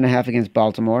 +10.5 against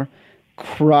Baltimore,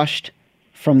 crushed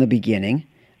from the beginning.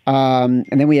 And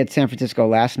then we had San Francisco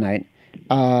last night.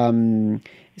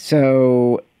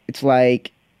 So it's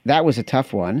like, that was a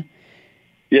tough one.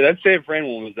 Yeah, that San Fran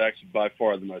one was actually by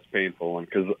far the most painful one,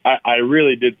 because I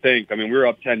really did think, we were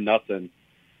up 10-0.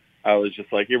 I was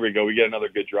just like, here we go, we get another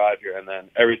good drive here, and then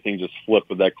everything just flipped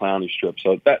with that Clowney strip.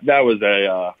 So that was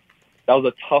a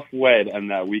tough way to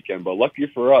end that weekend. But lucky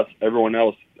for us, everyone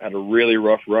else had a really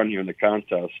rough run here in the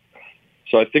contest.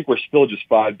 So I think we're still just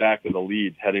 5 back with a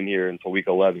lead heading here until week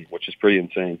 11, which is pretty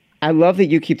insane. I love that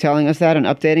you keep telling us that and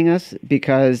updating us,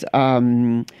 because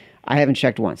I haven't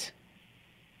checked once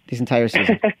this entire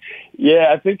season.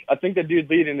 Yeah, I think the dude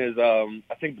leading is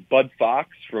I think Bud Fox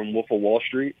from Wolf of Wall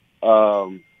Street.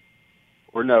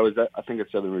 Or no, I think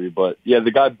it's the other movie. But yeah,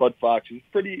 the guy Bud Fox, he's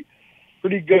pretty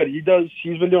good. He's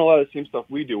been doing a lot of the same stuff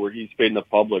we do, where he's fading the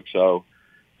public. So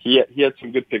he had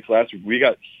some good picks last week. We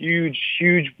got huge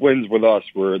wins with us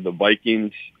where the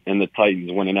Vikings and the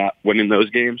Titans winning those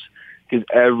games because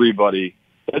everybody.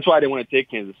 That's why I didn't want to take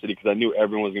Kansas City because I knew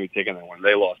everyone was going to be taking that one.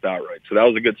 They lost outright, so that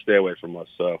was a good stay away from us.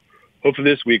 So hopefully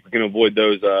this week we can avoid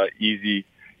those easy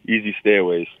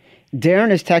stayaways.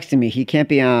 Darren is texting me. He can't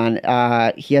be on.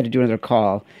 He had to do another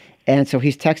call, and so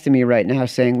he's texting me right now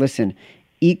saying, "Listen,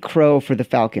 eat crow for the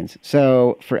Falcons."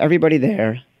 So for everybody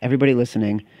there, everybody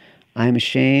listening, I'm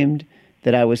ashamed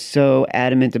that I was so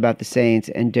adamant about the Saints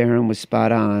and Darren was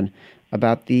spot on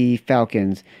about the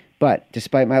Falcons. But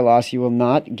despite my loss, you will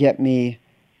not get me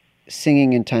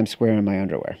singing in Times Square in my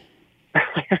underwear.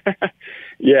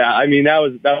 Yeah, I mean, that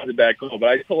was a bad call. But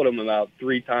I told him about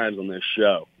 3 times on this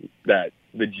show that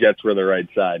the Jets were the right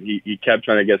side. He kept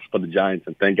trying to get us to put the Giants,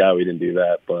 and thank God we didn't do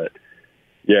that. But,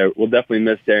 yeah, we'll definitely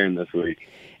miss Darren this week.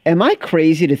 Am I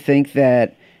crazy to think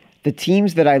that the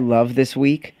teams that I love this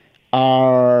week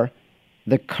are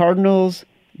the Cardinals,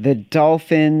 the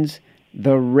Dolphins,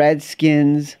 the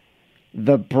Redskins,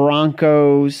 the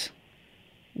Broncos?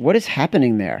 What is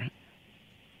happening there?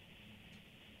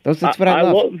 That's what I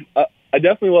love. I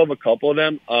definitely love a couple of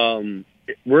them.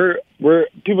 We're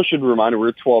people should be reminded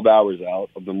we're 12 hours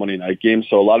out of the Monday night game,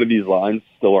 so a lot of these lines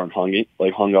still aren't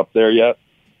hung up there yet.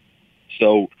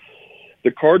 So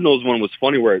the Cardinals one was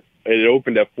funny where it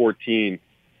opened at 14.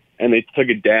 And they took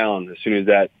it down as soon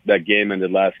as that game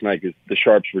ended last night because the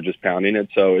Sharps were just pounding it.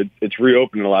 So it's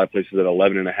reopened in a lot of places at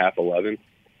 11.5, 11.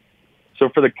 So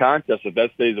for the contest, if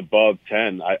that stays above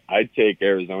 10, I'd take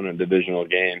Arizona in a divisional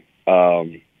game.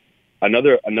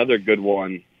 Another good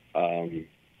one. I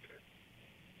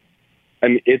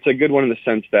mean, it's a good one in the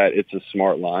sense that it's a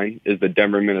smart line. Is the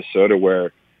Denver, Minnesota,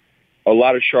 where a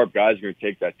lot of sharp guys are going to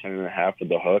take that 10.5 with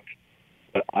the hook.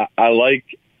 But I like.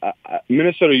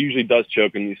 Minnesota usually does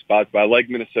choke in these spots, but I like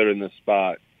Minnesota in this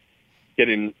spot.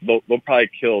 They'll probably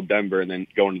kill Denver and then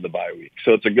go into the bye week.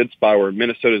 So it's a good spot where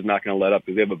Minnesota's not going to let up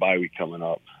because they have a bye week coming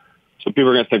up. So people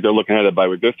are going to think they're looking at the bye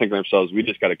week. They're thinking to themselves, we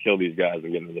just got to kill these guys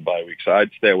and get into the bye week. So I'd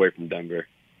stay away from Denver.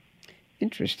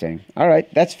 Interesting. All right,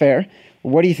 that's fair.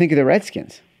 What do you think of the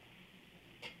Redskins?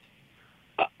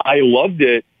 I loved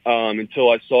it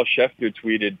until I saw Schefter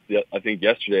tweeted, I think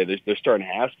yesterday, they're starting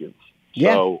Haskins.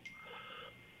 Yeah. So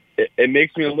it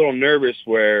makes me a little nervous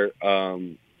where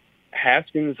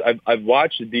Haskins, I've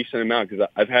watched a decent amount because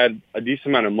I've had a decent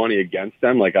amount of money against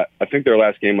them. Like I think their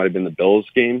last game might have been the Bills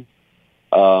game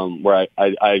where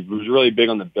I was really big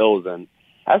on the Bills. And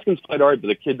Haskins played all right, but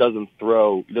the kid doesn't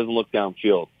throw. He doesn't look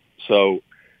downfield. So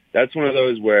that's one of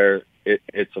those where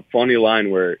it's a funny line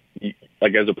where,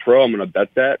 like as a pro, I'm going to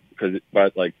bet that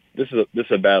but like this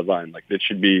is a bad line. Like it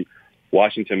should be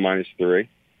Washington -3.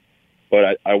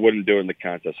 But I wouldn't do it in the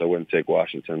contest. I wouldn't take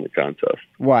Washington in the contest.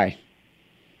 Why?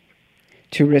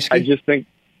 Too risky? I just think,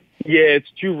 yeah,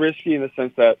 it's too risky in the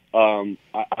sense that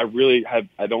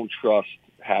I don't trust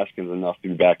Haskins enough to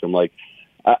be back. I'm like,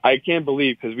 I can't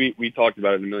believe, because we talked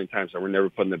about it a million times, that we're never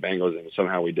putting the Bengals in.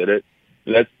 Somehow we did it.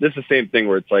 But that's the same thing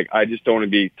where it's like, I just don't want to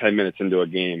be 10 minutes into a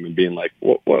game and being like,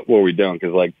 what are we doing?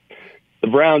 Because like the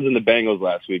Browns and the Bengals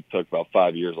last week took about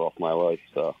 5 years off my life,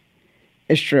 so.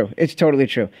 It's true. It's totally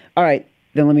true. All right,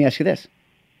 then let me ask you this.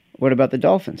 What about the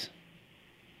Dolphins?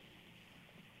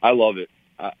 I love it.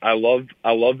 I love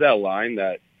that line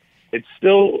that it's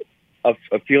still a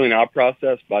feeling out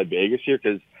process by Vegas here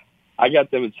because I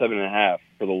got them at 7.5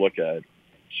 for the look ahead.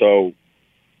 So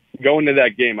going to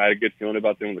that game, I had a good feeling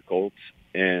about them with the Colts.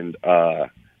 And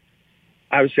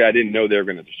obviously I didn't know they were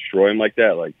going to destroy them like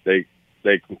that. Like they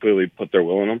completely put their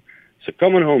will in them. So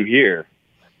coming home here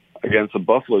against a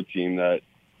Buffalo team that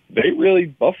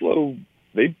Buffalo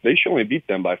should only beat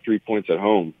them by 3 points at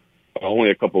home only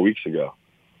a couple of weeks ago.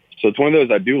 So it's one of those,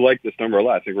 I do like this number a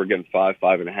lot. I think we're getting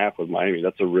 5.5 with Miami.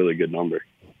 That's a really good number.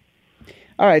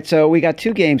 All right, so we got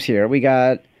 2 games here. We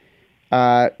got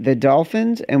the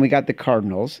Dolphins and we got the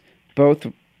Cardinals, both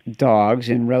dogs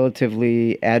in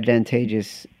relatively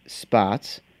advantageous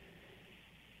spots.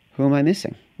 Who am I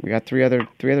missing? We got three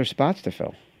other spots to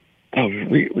fill. Oh,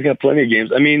 we got plenty of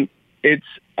games. I mean,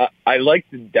 I like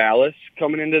the Dallas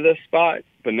coming into this spot,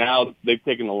 but now they've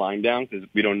taken the line down because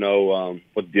we don't know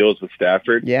what the deal is with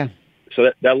Stafford. Yeah.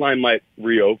 So that line might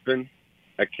reopen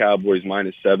at Cowboys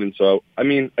 -7. So, I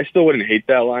mean, I still wouldn't hate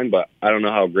that line, but I don't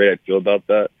know how great I'd feel about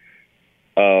that.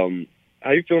 How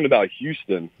are you feeling about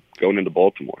Houston going into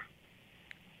Baltimore?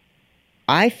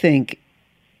 I think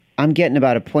I'm getting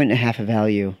about 1.5 points of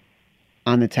value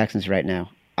on the Texans right now.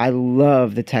 I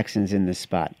love the Texans in this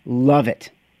spot. Love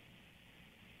it.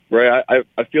 Right.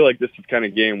 I feel like this is the kind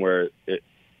of game where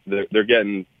they're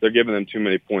giving them too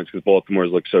many points because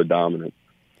Baltimore's look so dominant.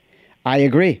 I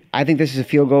agree. I think this is a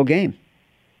field goal game.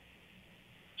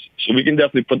 So we can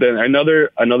definitely put that in.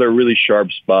 Another really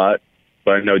sharp spot,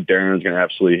 but I know Darren's going to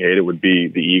absolutely hate it, would be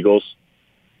the Eagles,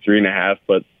 3.5.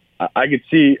 But I could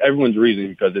see everyone's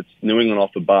reasoning because it's New England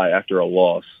off the bye after a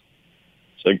loss.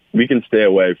 So we can stay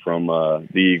away from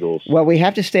the Eagles. Well, we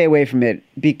have to stay away from it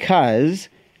because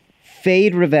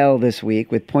Fade Ravel this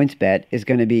week with PointsBet is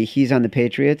going to be he's on the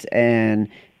Patriots, and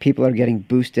people are getting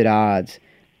boosted odds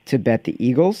to bet the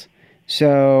Eagles.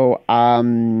 So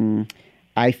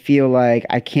I feel like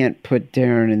I can't put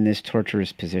Darren in this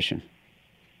torturous position.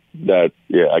 I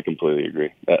completely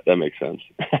agree. That makes sense.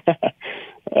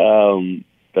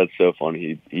 That's so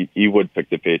funny. He would pick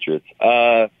the Patriots.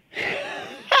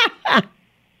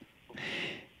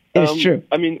 It's true.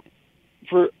 I mean,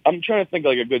 I'm trying to think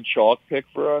like a good chalk pick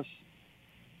for us.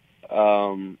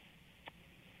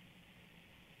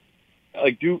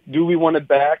 Do we want to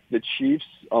back the Chiefs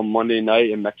on Monday night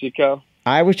in Mexico?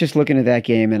 I was just looking at that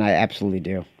game, and I absolutely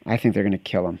do. I think they're going to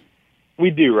kill them. We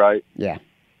do, right? Yeah.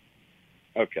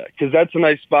 Okay, because that's a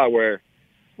nice spot where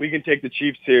we can take the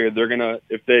Chiefs here. They're gonna,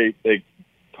 if they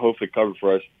hopefully cover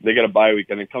for us, they got a bye week,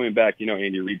 and then coming back,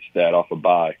 Andy Reid's stat off a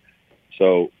bye,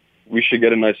 so we should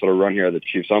get a nice little run here of the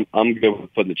Chiefs. I'm good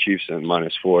with putting the Chiefs in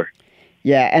 -4.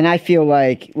 Yeah, and I feel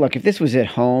like, look, if this was at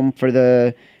home for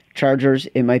the Chargers,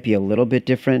 it might be a little bit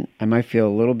different. I might feel a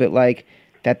little bit like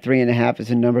that 3.5 is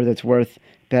a number that's worth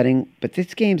betting. But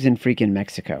this game's in freaking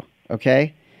Mexico,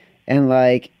 okay? And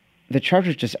the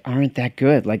Chargers just aren't that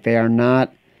good. They are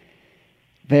not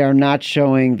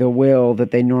showing the will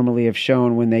that they normally have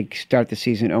shown when they start the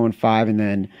season 0-5 and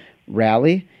then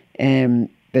rally. And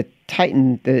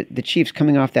the Chiefs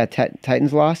coming off that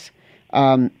Titans loss,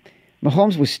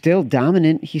 Mahomes was still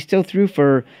dominant. He still threw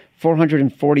for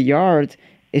 440 yards.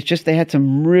 It's just they had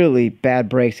some really bad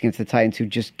breaks against the Titans who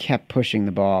just kept pushing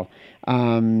the ball.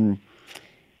 That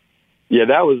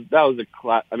was that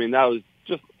was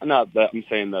just not that I'm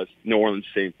saying the New Orleans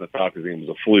Saints and the Falcons game was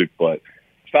a fluke, but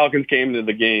Falcons came into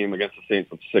the game against the Saints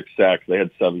with 6 sacks. They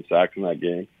had 7 sacks in that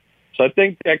game. So I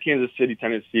think that Kansas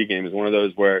City-Tennessee game is one of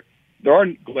those where there are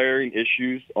glaring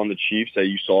issues on the Chiefs that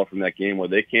you saw from that game where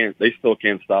they still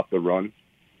can't stop the run.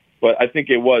 But I think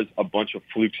it was a bunch of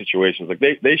fluke situations.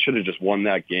 They should have just won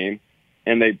that game,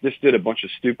 and they just did a bunch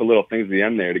of stupid little things at the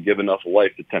end there to give enough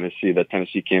life to Tennessee that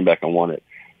Tennessee came back and won it.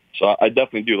 So I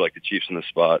definitely do like the Chiefs in this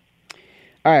spot.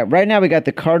 All right, right now we got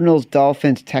the Cardinals,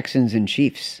 Dolphins, Texans, and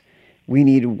Chiefs. We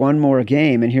need one more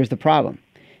game, and here's the problem.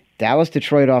 Dallas,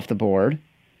 Detroit off the board.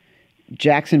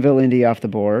 Jacksonville, Indy off the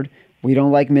board. We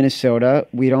don't like Minnesota.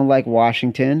 We don't like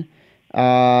Washington.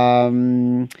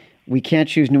 We can't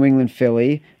choose New England,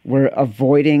 Philly. We're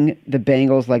avoiding the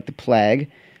Bengals like the plague.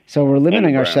 So we're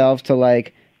limiting ourselves to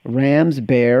Rams,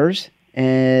 Bears,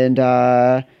 and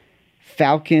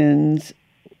Falcons,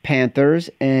 Panthers,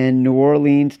 and New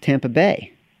Orleans, Tampa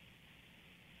Bay.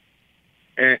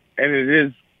 And it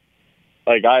is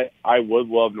I would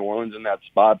love New Orleans in that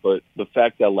spot, but the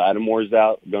fact that Lattimore's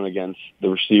out going against the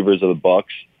receivers of the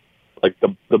Bucks,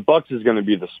 the Bucks is going to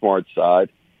be the smart side,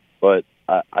 but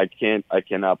I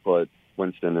cannot put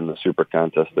Winston in the super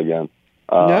contest again.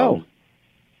 No.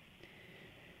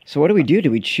 So what do we do?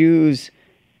 Do we choose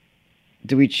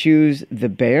the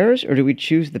Bears or do we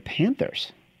choose the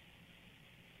Panthers?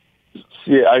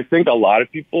 Yeah, I think a lot of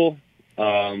people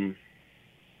are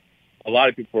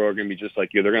going to be just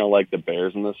like you. They're going to like the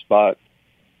Bears in this spot,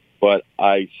 but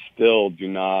I still do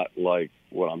not like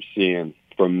what I'm seeing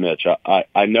from Mitch.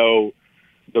 I know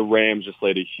the Rams just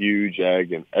laid a huge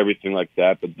egg and everything like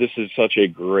that, but this is such a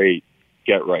great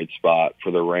get-right spot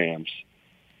for the Rams.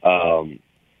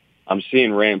 I'm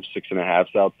seeing Rams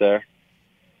 6.5s out there.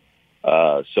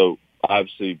 So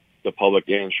obviously the public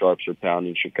and sharps are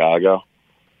pounding Chicago.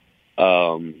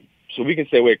 So we can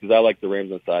stay away because I like the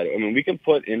Rams on the side. I mean, we can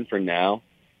put in for now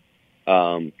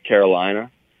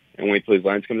Carolina and wait till these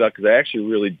lines comes out because I actually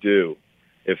really do.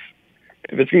 If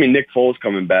it's going to be Nick Foles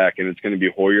coming back and it's going to be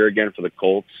Hoyer again for the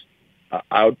Colts,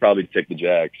 I would probably take the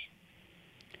Jags.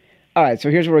 All right,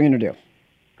 so here's what we're going to do.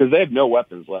 Because they have no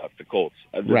weapons left, the Colts.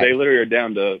 Right. They literally are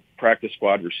down to practice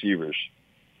squad receivers.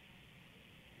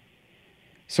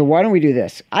 So why don't we do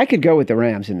this? I could go with the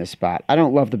Rams in this spot. I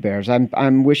don't love the Bears.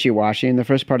 I'm wishy-washy. In the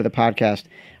first part of the podcast,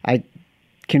 I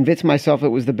convinced myself it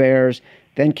was the Bears,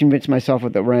 then convinced myself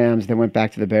with the Rams, then went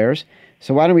back to the Bears.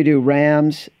 So why don't we do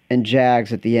Rams and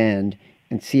Jags at the end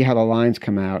and see how the lines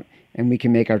come out, and we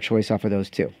can make our choice off of those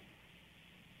two.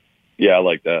 Yeah, I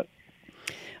like that.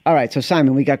 All right, so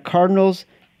Simon, we got Cardinals,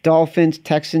 Dolphins,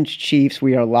 Texans, Chiefs.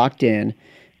 We are locked in.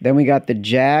 Then we got the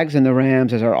Jags and the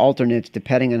Rams as our alternates,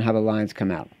 depending on how the lines come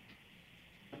out.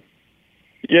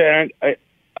 Yeah, I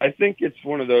I think it's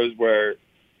one of those where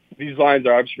these lines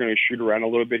are obviously going to shoot around a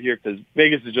little bit here because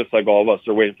Vegas is just like all of us.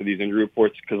 They're waiting for these injury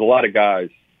reports because a lot of guys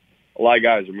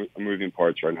are moving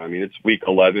parts right now. I mean, it's week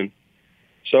 11.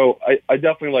 So I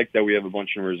definitely like that we have a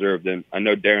bunch in reserve. And I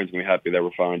know Darren's going to be happy that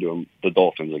we're finally doing the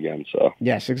Dolphins again. So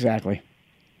yes, exactly.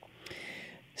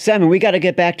 Simon, we got to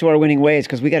get back to our winning ways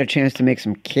because we got a chance to make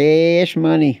some cash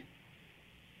money.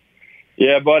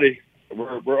 Yeah, buddy.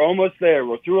 We're almost there.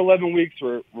 We're through 11 weeks.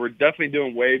 We're definitely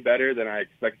doing way better than I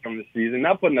expected from the season.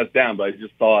 Not putting us down, but I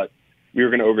just thought we were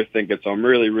going to overthink it. So I'm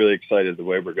really, really excited the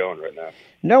way we're going right now.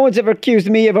 No one's ever accused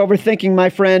me of overthinking, my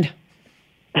friend.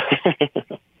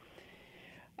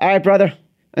 All right, brother.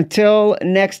 Until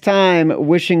next time,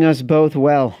 wishing us both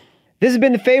well. This has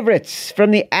been The Favorites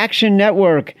from the Action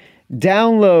Network.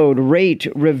 Download, rate,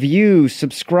 review,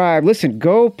 subscribe. Listen,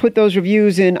 go put those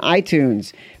reviews in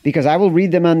iTunes because I will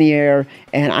read them on the air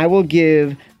and I will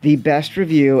give the best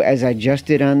review, as I just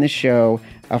did on this show,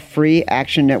 a free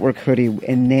Action Network hoodie,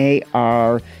 and they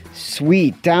are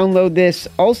sweet. Download this.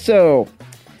 Also,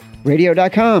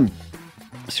 radio.com.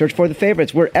 Search for The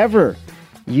Favorites wherever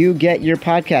you get your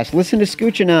podcast. Listen to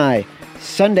Scooch and I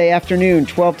Sunday afternoon,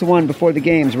 12 to 1 before the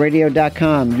games,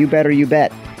 radio.com. You better, you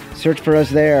bet. Search for us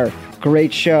there.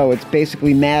 Great show. It's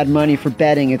basically mad money for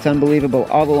betting. It's unbelievable.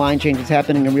 All the line changes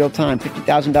happening in real time.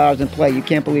 $50,000 in play. You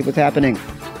can't believe what's happening.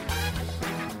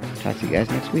 Talk to you guys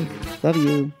next week. Love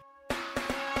you.